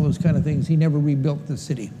desolation, all those kind of things. He never rebuilt the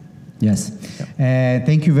city. Yes.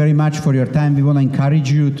 Thank you very much for your time. We want to encourage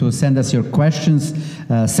you to send us your questions.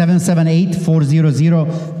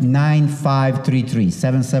 778-400-9533.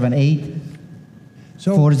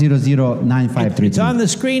 778-400-9533. It's on the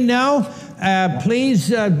screen now. Please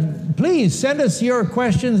send us your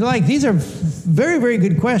questions. These are very, very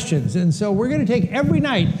good questions. And so we're going to take every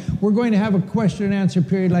night, we're going to have a question and answer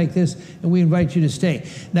period like this, and we invite you to stay.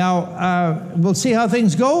 Now, we'll see how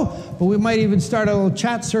things go, but we might even start a little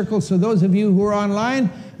chat circle. So those of you who are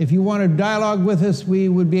online, if you want to dialogue with us, we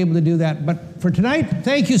would be able to do that. But for tonight,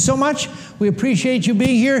 thank you so much. We appreciate you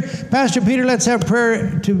being here. Pastor Peter, let's have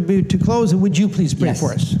prayer to close. And would you please pray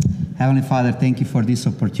for us? Heavenly Father, thank you for this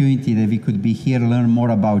opportunity that we could be here, learn more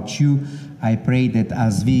about you. I pray that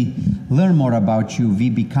as we learn more about you, we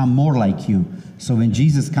become more like you. So when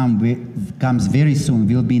Jesus comes very soon,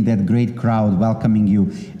 we'll be in that great crowd welcoming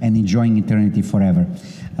you and enjoying eternity forever.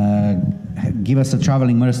 Give us a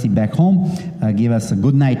traveling mercy back home. Give us a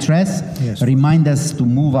good night rest. Yes. Remind us to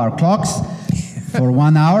move our clocks for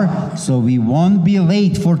 1 hour so we won't be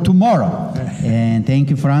late for tomorrow. And thank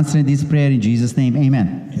you for answering this prayer in Jesus' name.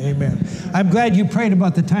 Amen. Amen. I'm glad you prayed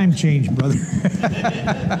about the time change, brother.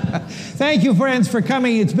 Thank you, friends, for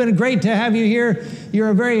coming. It's been great to have you here. You're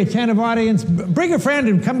a very attentive audience. Bring a friend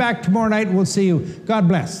and come back tomorrow night. We'll see you. God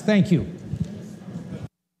bless. Thank you.